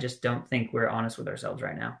happen. I just don't think we're honest with ourselves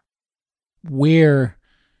right now. Where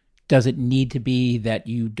does it need to be that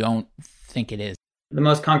you don't think it is? The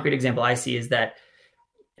most concrete example I see is that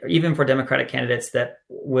even for Democratic candidates that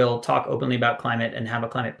will talk openly about climate and have a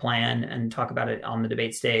climate plan and talk about it on the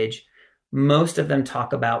debate stage, most of them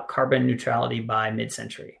talk about carbon neutrality by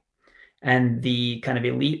mid-century. And the kind of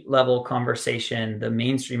elite level conversation, the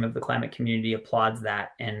mainstream of the climate community applauds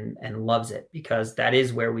that and loves it, because that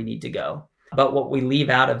is where we need to go. But what we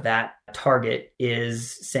leave out of that target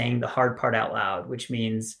is saying the hard part out loud, which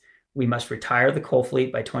means we must retire the coal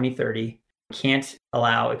fleet by 2030, can't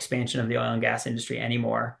allow expansion of the oil and gas industry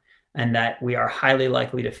anymore, and that we are highly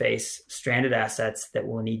likely to face stranded assets that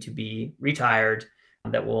will need to be retired,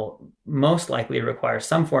 that will most likely require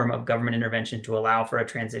some form of government intervention to allow for a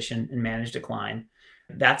transition and manage decline.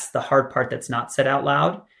 That's the hard part that's not said out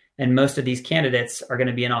loud. And most of these candidates are going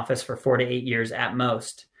to be in office for 4 to 8 years at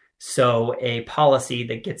most. So a policy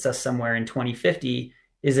that gets us somewhere in 2050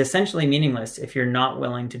 is essentially meaningless if you're not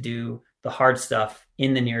willing to do the hard stuff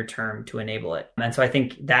in the near term to enable it. And so I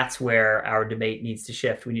think that's where our debate needs to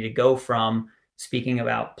shift. We need to go from speaking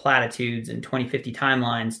about platitudes and 2050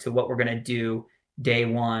 timelines to what we're going to do day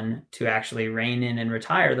one to actually rein in and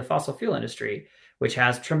retire the fossil fuel industry, which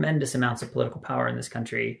has tremendous amounts of political power in this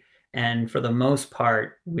country. And for the most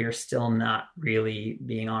part, we're still not really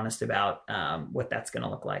being honest about what that's going to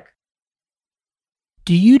look like.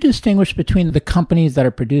 Do you distinguish between the companies that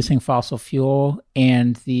are producing fossil fuel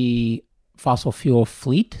and the fossil fuel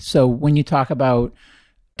fleet? So when you talk about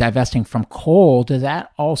divesting from coal, does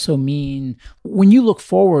that also mean, when you look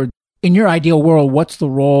forward, in your ideal world, what's the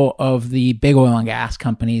role of the big oil and gas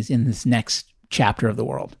companies in this next chapter of the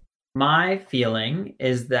world? My feeling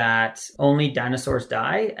is that only dinosaurs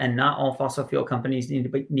die, and not all fossil fuel companies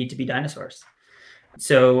need to be dinosaurs.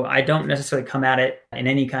 So I don't necessarily come at it in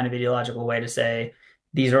any kind of ideological way to say,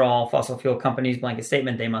 these are all fossil fuel companies, blanket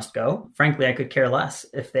statement, they must go. Frankly, I could care less.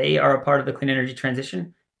 If they are a part of the clean energy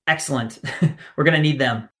transition, excellent. We're going to need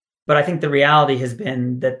them. But I think the reality has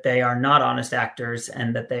been that they are not honest actors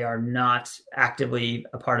and that they are not actively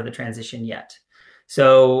a part of the transition yet.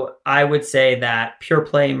 So I would say that pure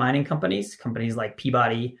play mining companies like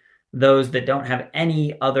Peabody, those that don't have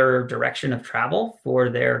any other direction of travel for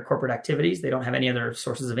their corporate activities, they don't have any other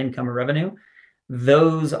sources of income or revenue,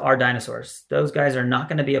 those are dinosaurs. Those guys are not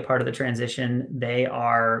going to be a part of the transition. They're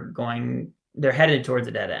headed towards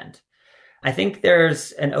a dead end. I think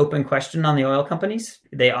there's an open question on the oil companies.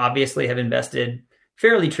 They obviously have invested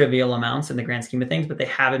fairly trivial amounts in the grand scheme of things, but they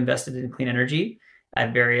have invested in clean energy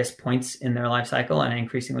at various points in their life cycle, and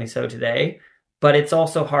increasingly so today. But it's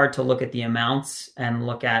also hard to look at the amounts and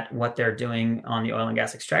look at what they're doing on the oil and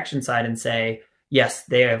gas extraction side and say, yes,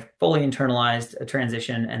 they have fully internalized a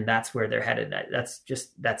transition and that's where they're headed.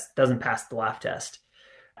 That doesn't pass the laugh test.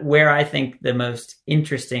 Where I think the most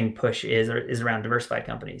interesting push is around diversified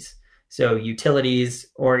companies. So utilities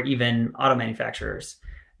or even auto manufacturers.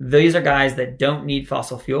 These are guys that don't need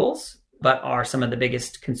fossil fuels, but are some of the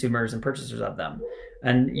biggest consumers and purchasers of them.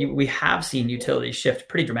 And we have seen utilities shift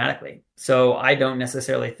pretty dramatically. So I don't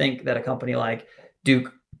necessarily think that a company like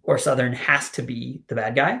Duke or Southern has to be the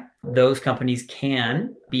bad guy. Those companies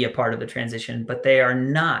can be a part of the transition, but they are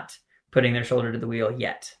not putting their shoulder to the wheel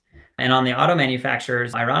yet. And on the auto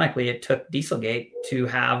manufacturers, ironically, it took Dieselgate to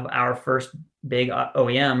have our first big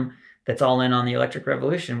OEM that's all in on the electric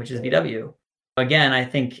revolution, which is VW. Again, I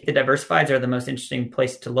think the diversifieds are the most interesting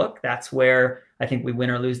place to look. That's where I think we win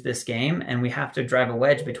or lose this game. And we have to drive a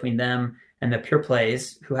wedge between them and the pure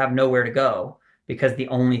plays who have nowhere to go because the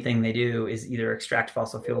only thing they do is either extract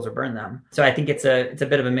fossil fuels or burn them. So I think it's a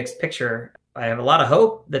bit of a mixed picture. I have a lot of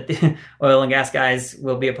hope that the oil and gas guys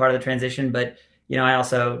will be a part of the transition, but I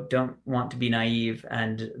also don't want to be naive.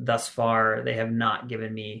 And thus far, they have not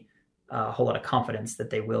given me a whole lot of confidence that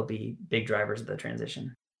they will be big drivers of the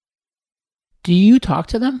transition. Do you talk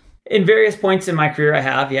to them? In various points in my career, I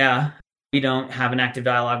have, yeah. We don't have an active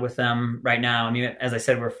dialogue with them right now. I mean, as I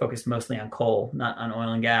said, we're focused mostly on coal, not on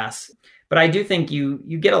oil and gas. But I do think you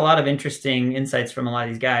get a lot of interesting insights from a lot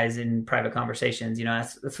of these guys in private conversations.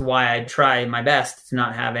 That's why I try my best to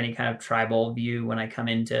not have any kind of tribal view when I come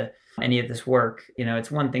into any of this work. It's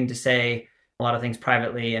one thing to say a lot of things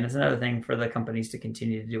privately, and it's another thing for the companies to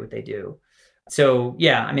continue to do what they do. So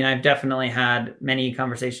yeah, I've definitely had many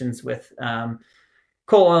conversations with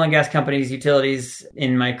coal, oil, and gas companies, utilities.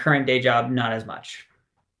 In my current day job, not as much.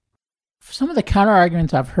 Some of the counter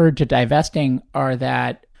arguments I've heard to divesting are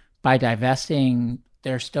that by divesting,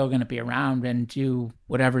 they're still going to be around and do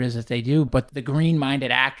whatever it is that they do. But the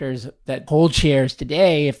green-minded actors that hold shares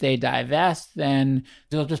today, if they divest, then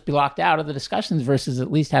they'll just be locked out of the discussions versus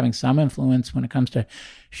at least having some influence when it comes to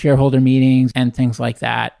shareholder meetings and things like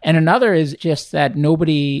that. And another is just that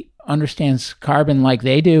nobody understands carbon like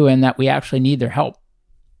they do and that we actually need their help.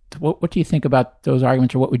 What do you think about those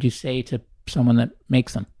arguments, or what would you say to someone that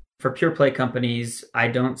makes them? For pure play companies, I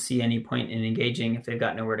don't see any point in engaging if they've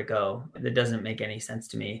got nowhere to go. That doesn't make any sense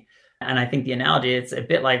to me. And I think the analogy, it's a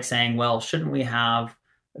bit like saying, well, shouldn't we have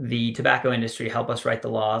the tobacco industry help us write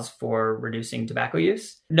the laws for reducing tobacco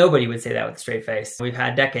use? Nobody would say that with a straight face. We've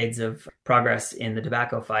had decades of progress in the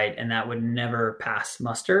tobacco fight, and that would never pass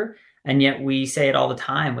muster. And yet we say it all the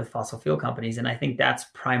time with fossil fuel companies. And I think that's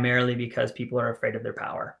primarily because people are afraid of their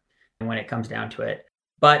power when it comes down to it.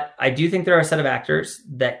 But I do think there are a set of actors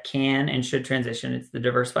that can and should transition. It's the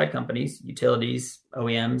diversified companies, utilities,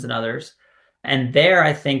 OEMs, and others. And there,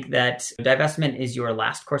 I think that divestment is your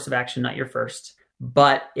last course of action, not your first.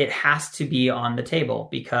 But it has to be on the table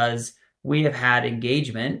because we have had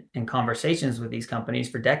engagement and conversations with these companies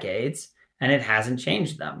for decades, and it hasn't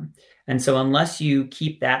changed them. And so unless you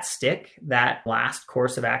keep that stick, that last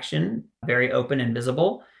course of action, very open and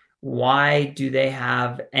visible, why do they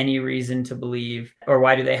have any reason to believe, or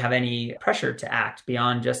why do they have any pressure to act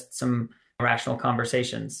beyond just some rational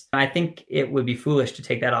conversations? I think it would be foolish to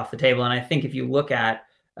take that off the table. And I think if you look at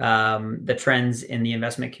the trends in the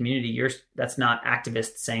investment community, that's not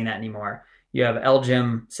activists saying that anymore. You have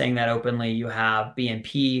LGIM saying that openly. You have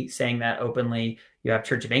BNP saying that openly. You have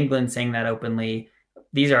Church of England saying that openly.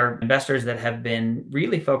 These are investors that have been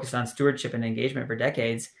really focused on stewardship and engagement for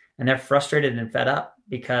decades. And they're frustrated and fed up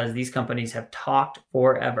because these companies have talked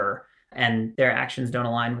forever and their actions don't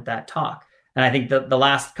align with that talk. And I think the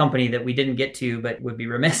last company that we didn't get to, but would be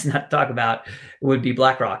remiss not to talk about, would be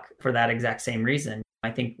BlackRock for that exact same reason.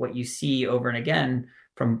 I think what you see over and again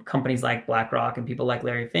from companies like BlackRock and people like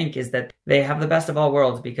Larry Fink is that they have the best of all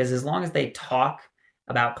worlds, because as long as they talk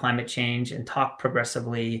about climate change and talk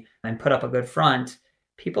progressively and put up a good front,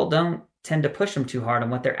 people don't tend to push them too hard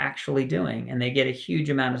on what they're actually doing. And they get a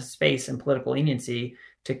huge amount of space and political leniency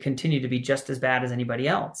to continue to be just as bad as anybody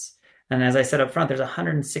else. And as I said up front, there's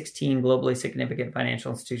 116 globally significant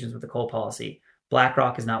financial institutions with a coal policy.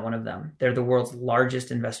 BlackRock is not one of them. They're the world's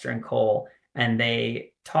largest investor in coal, and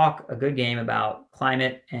they talk a good game about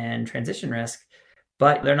climate and transition risk,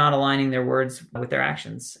 but they're not aligning their words with their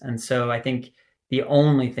actions. And so I think the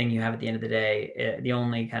only thing you have at the end of the day, the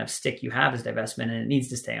only kind of stick you have is divestment, and it needs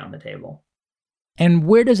to stay on the table. And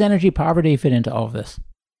where does energy poverty fit into all of this?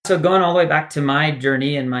 So going all the way back to my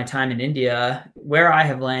journey and my time in India, where I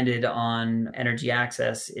have landed on energy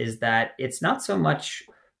access is that it's not so much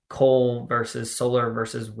coal versus solar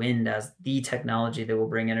versus wind as the technology that will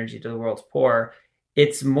bring energy to the world's poor.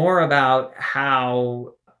 It's more about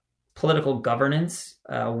how political governance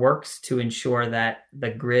works to ensure that the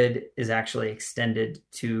grid is actually extended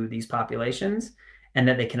to these populations and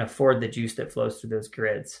that they can afford the juice that flows through those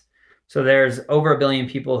grids. So there's over 1 billion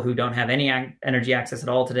people who don't have any energy access at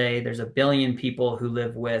all today. There's 1 billion people who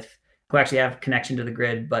actually have connection to the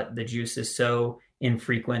grid, but the juice is so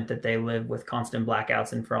infrequent that they live with constant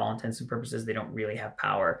blackouts, and for all intents and purposes, they don't really have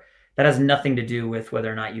power. That has nothing to do with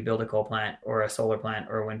whether or not you build a coal plant or a solar plant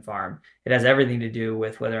or a wind farm. It has everything to do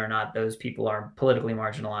with whether or not those people are politically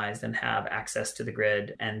marginalized and have access to the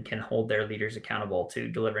grid and can hold their leaders accountable to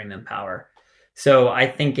delivering them power. So I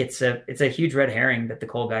think it's a huge red herring that the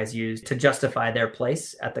coal guys use to justify their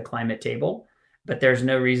place at the climate table. But there's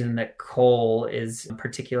no reason that coal is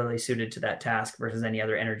particularly suited to that task versus any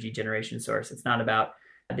other energy generation source. It's not about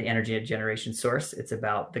the energy generation source. It's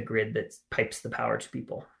about the grid that pipes the power to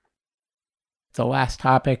people. The last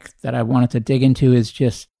topic that I wanted to dig into is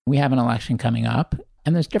just, we have an election coming up,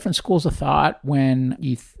 and there's different schools of thought when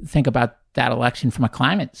you think about that election from a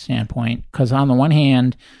climate standpoint. Because on the one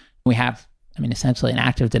hand, we have, essentially an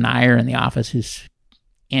active denier in the office who's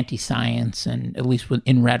anti-science, and at least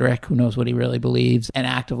in rhetoric, who knows what he really believes, and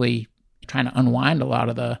actively trying to unwind a lot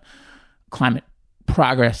of the climate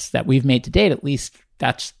progress that we've made to date. At least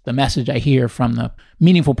that's the message I hear from the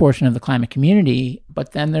meaningful portion of the climate community.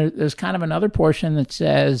 But then there's kind of another portion that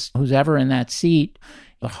says who's ever in that seat,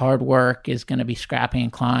 the hard work is going to be scrapping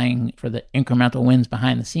and clawing for the incremental wins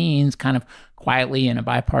behind the scenes, kind of quietly in a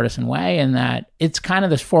bipartisan way. And that it's kind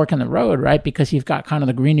of this fork in the road, right? Because you've got kind of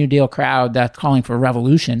the Green New Deal crowd that's calling for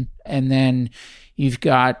revolution. And then you've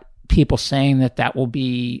got people saying that will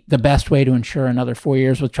be the best way to ensure another 4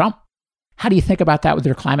 years with Trump. How do you think about that with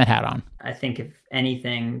your climate hat on? I think if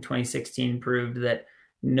anything, 2016 proved that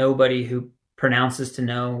nobody who pronounces to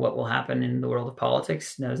know what will happen in the world of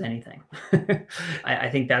politics knows anything. I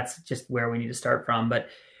think that's just where we need to start from. But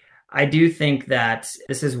I do think that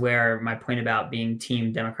this is where my point about being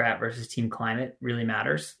team Democrat versus team climate really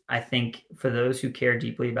matters. I think for those who care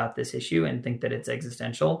deeply about this issue and think that it's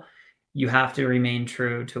existential, you have to remain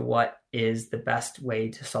true to what is the best way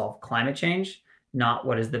to solve climate change, not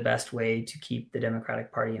what is the best way to keep the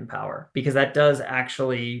Democratic Party in power, because that does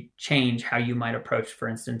actually change how you might approach, for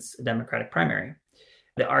instance, a Democratic primary.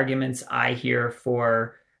 The arguments I hear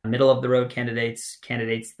for middle of the road candidates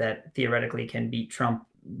that theoretically can beat Trump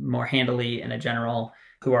more handily in a general,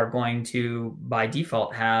 who are going to, by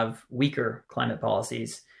default, have weaker climate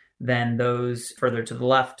policies than those further to the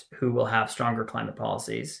left who will have stronger climate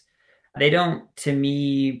policies. They don't, to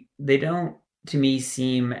me,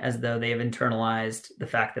 seem as though they have internalized the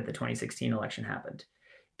fact that the 2016 election happened.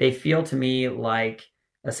 They feel to me like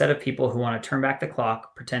a set of people who want to turn back the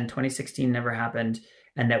clock, pretend 2016 never happened,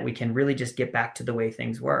 and that we can really just get back to the way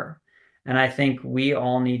things were. And I think we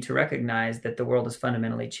all need to recognize that the world has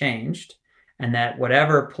fundamentally changed, and that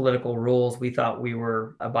whatever political rules we thought we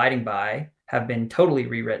were abiding by have been totally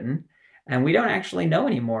rewritten. And we don't actually know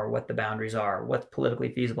anymore what the boundaries are, what's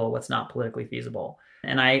politically feasible, what's not politically feasible.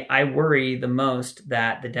 And I worry the most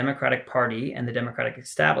that the Democratic Party and the Democratic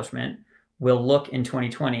establishment will look in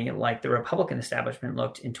 2020 like the Republican establishment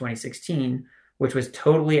looked in 2016, which was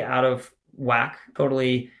totally out of whack,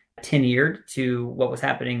 totally tin-eared to what was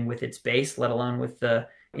happening with its base, let alone with the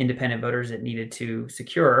independent voters it needed to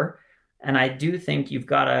secure. And I do think you've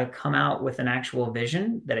got to come out with an actual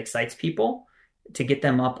vision that excites people to get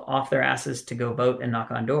them up off their asses to go vote and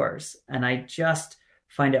knock on doors. And I just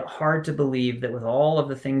find it hard to believe that with all of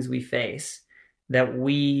the things we face, that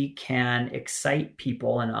we can excite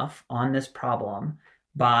people enough on this problem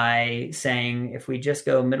by saying, if we just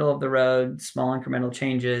go middle of the road, small incremental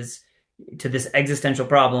changes to this existential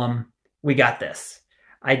problem, we got this.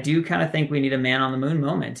 I do kind of think we need a man on the moon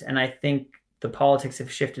moment. And I think the politics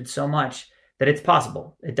have shifted so much that it's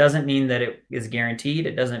possible. It doesn't mean that it is guaranteed.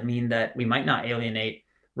 It doesn't mean that we might not alienate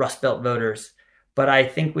Rust Belt voters. But I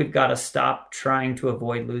think we've got to stop trying to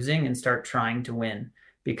avoid losing and start trying to win,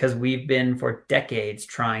 because we've been for decades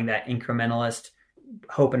trying that incrementalist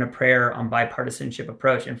hope and a prayer on bipartisanship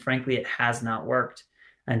approach. And frankly, it has not worked.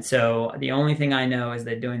 And so the only thing I know is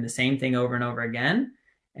that doing the same thing over and over again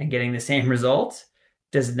and getting the same results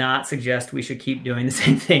does not suggest we should keep doing the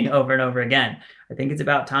same thing over and over again. I think it's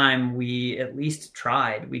about time we at least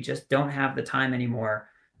tried. We just don't have the time anymore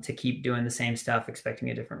to keep doing the same stuff, expecting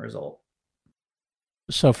a different result.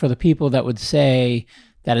 So for the people that would say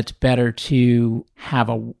that it's better to have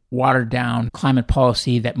a watered down climate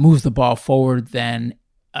policy that moves the ball forward than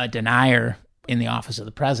a denier in the office of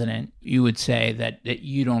the president, you would say that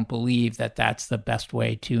you don't believe that that's the best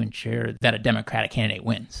way to ensure that a Democratic candidate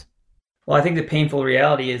wins. Well, I think the painful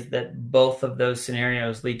reality is that both of those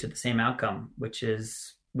scenarios lead to the same outcome, which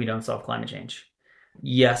is we don't solve climate change.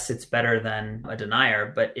 Yes, it's better than a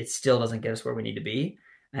denier, but it still doesn't get us where we need to be.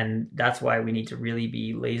 And that's why we need to really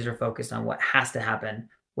be laser focused on what has to happen,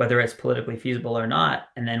 whether it's politically feasible or not.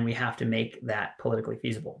 And then we have to make that politically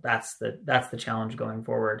feasible. That's the challenge going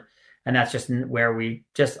forward. And that's just where we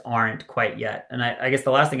just aren't quite yet. And I guess the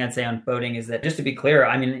last thing I'd say on voting is that, just to be clear,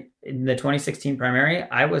 I mean, in the 2016 primary,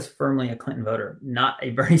 I was firmly a Clinton voter, not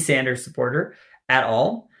a Bernie Sanders supporter at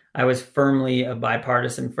all. I was firmly a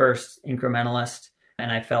bipartisan first incrementalist.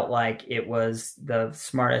 And I felt like it was the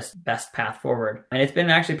smartest, best path forward. And it's been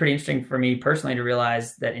actually pretty interesting for me personally to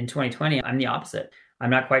realize that in 2020, I'm the opposite. I'm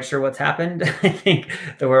not quite sure what's happened. I think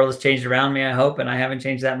the world has changed around me, I hope, and I haven't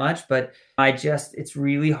changed that much. But it's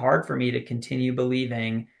really hard for me to continue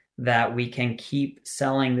believing that we can keep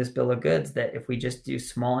selling this bill of goods, that if we just do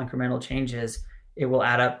small incremental changes, it will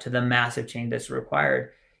add up to the massive change that's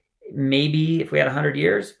required. Maybe if we had 100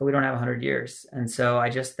 years, but we don't have 100 years. And so I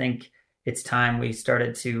just think it's time we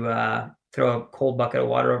started to throw a cold bucket of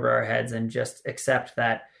water over our heads and just accept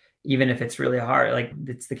that even if it's really hard, like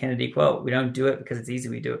it's the Kennedy quote, we don't do it because it's easy,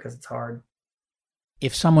 we do it because it's hard.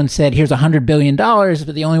 if someone said, here's $100 billion,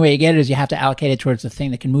 but the only way you get it is you have to allocate it towards the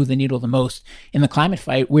thing that can move the needle the most in the climate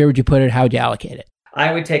fight, where would you put it? How would you allocate it?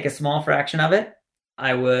 I would take a small fraction of it.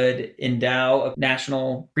 I would endow a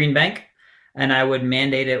national green bank, and I would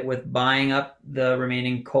mandate it with buying up the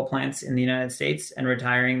remaining coal plants in the United States and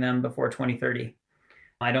retiring them before 2030.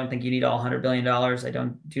 I don't think you need all $100 billion. I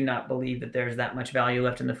do not believe that there's that much value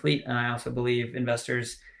left in the fleet. And I also believe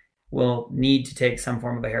investors will need to take some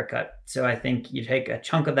form of a haircut. So I think you take a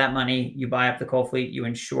chunk of that money, you buy up the coal fleet, you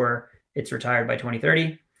ensure it's retired by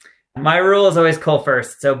 2030. My rule is always coal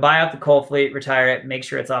first. So buy up the coal fleet, retire it, make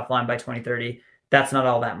sure it's offline by 2030. That's not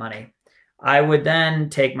all that money. I would then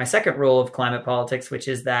take my second rule of climate politics, which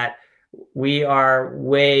is that we are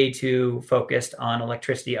way too focused on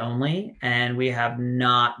electricity only, and we have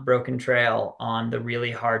not broken trail on the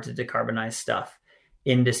really hard to decarbonize stuff.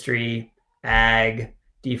 Industry, ag,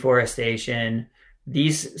 deforestation,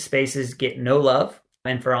 these spaces get no love.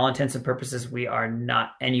 And for all intents and purposes, we are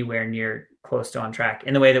not anywhere near close to on track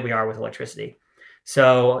in the way that we are with electricity.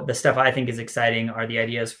 So the stuff I think is exciting are the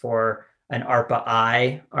ideas for an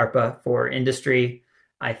ARPA for industry.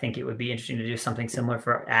 I think it would be interesting to do something similar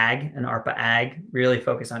for ag, an ARPA ag, really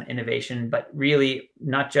focus on innovation, but really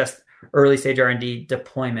not just early stage R&D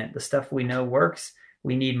deployment. The stuff we know works.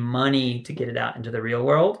 We need money to get it out into the real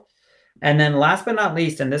world. And then last but not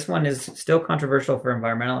least, and this one is still controversial for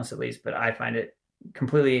environmentalists at least, but I find it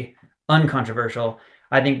completely uncontroversial.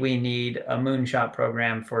 I think we need a moonshot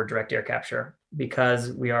program for direct air capture,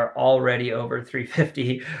 because we are already over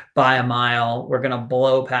 350 by a mile. We're going to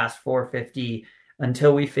blow past 450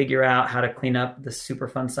 until we figure out how to clean up the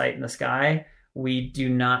Superfund site in the sky. We do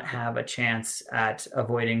not have a chance at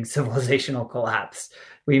avoiding civilizational collapse.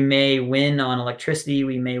 We may win on electricity.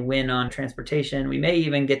 We may win on transportation. We may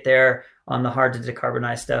even get there on the hard to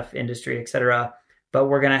decarbonize stuff, industry, et cetera. But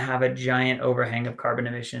we're going to have a giant overhang of carbon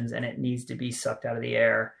emissions, and it needs to be sucked out of the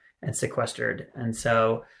air and sequestered. And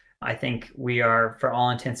so I think we are, for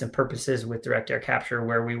all intents and purposes, with direct air capture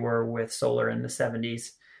where we were with solar in the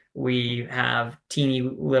 70s. We have teeny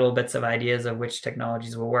little bits of ideas of which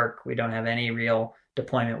technologies will work. We don't have any real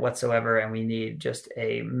deployment whatsoever, and we need just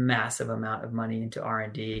a massive amount of money into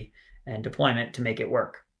R&D and deployment to make it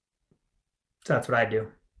work. So that's what I do.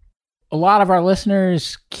 A lot of our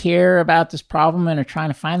listeners care about this problem and are trying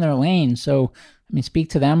to find their lane. So, speak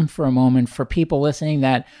to them for a moment. For people listening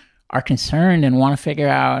that are concerned and want to figure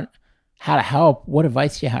out how to help, what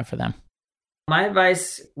advice do you have for them? My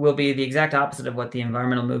advice will be the exact opposite of what the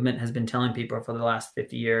environmental movement has been telling people for the last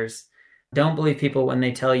 50 years. Don't believe people when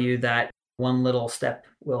they tell you that one little step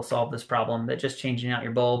will solve this problem, that just changing out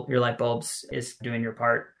your light bulbs is doing your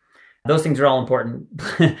part. Those things are all important,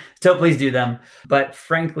 so please do them. But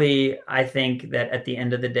frankly, I think that at the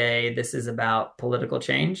end of the day, this is about political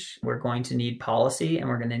change. We're going to need policy, and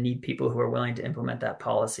we're going to need people who are willing to implement that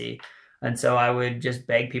policy. And so I would just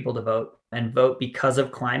beg people to vote, and vote because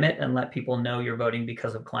of climate, and let people know you're voting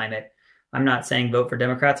because of climate. I'm not saying vote for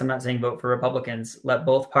Democrats. I'm not saying vote for Republicans. Let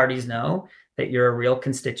both parties know that you're a real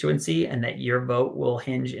constituency and that your vote will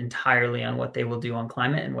hinge entirely on what they will do on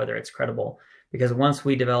climate and whether it's credible. Because once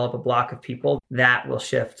we develop a block of people, that will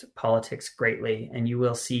shift politics greatly, and you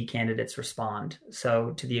will see candidates respond.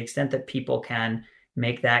 So to the extent that people can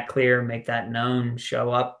make that clear, make that known, show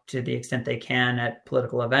up to the extent they can at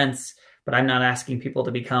political events, but I'm not asking people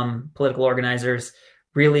to become political organizers.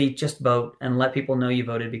 Really just vote and let people know you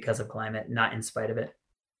voted because of climate, not in spite of it.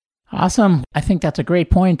 Awesome. I think that's a great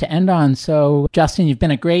point to end on. So Justin, you've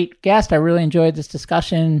been a great guest. I really enjoyed this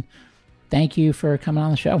discussion. Thank you for coming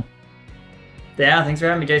on the show. Yeah, thanks for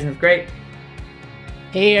having me, Jason. It's great.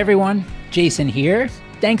 Hey, everyone. Jason here.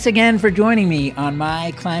 Thanks again for joining me on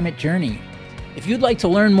my climate journey. If you'd like to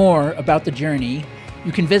learn more about the journey,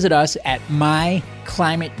 you can visit us at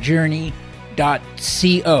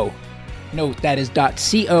myclimatejourney.co. Note, that is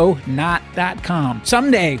 .co, not .com.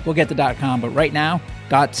 Someday we'll get the .com, but right now,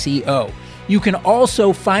 .co. You can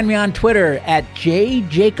also find me on Twitter at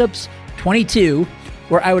jjacobs22,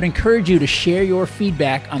 where I would encourage you to share your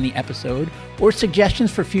feedback on the episode or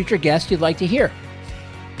suggestions for future guests you'd like to hear.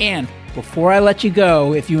 And before I let you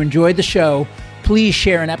go, if you enjoyed the show, please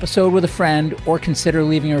share an episode with a friend or consider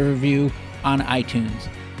leaving a review on iTunes.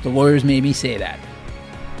 The lawyers made me say that.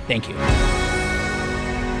 Thank you.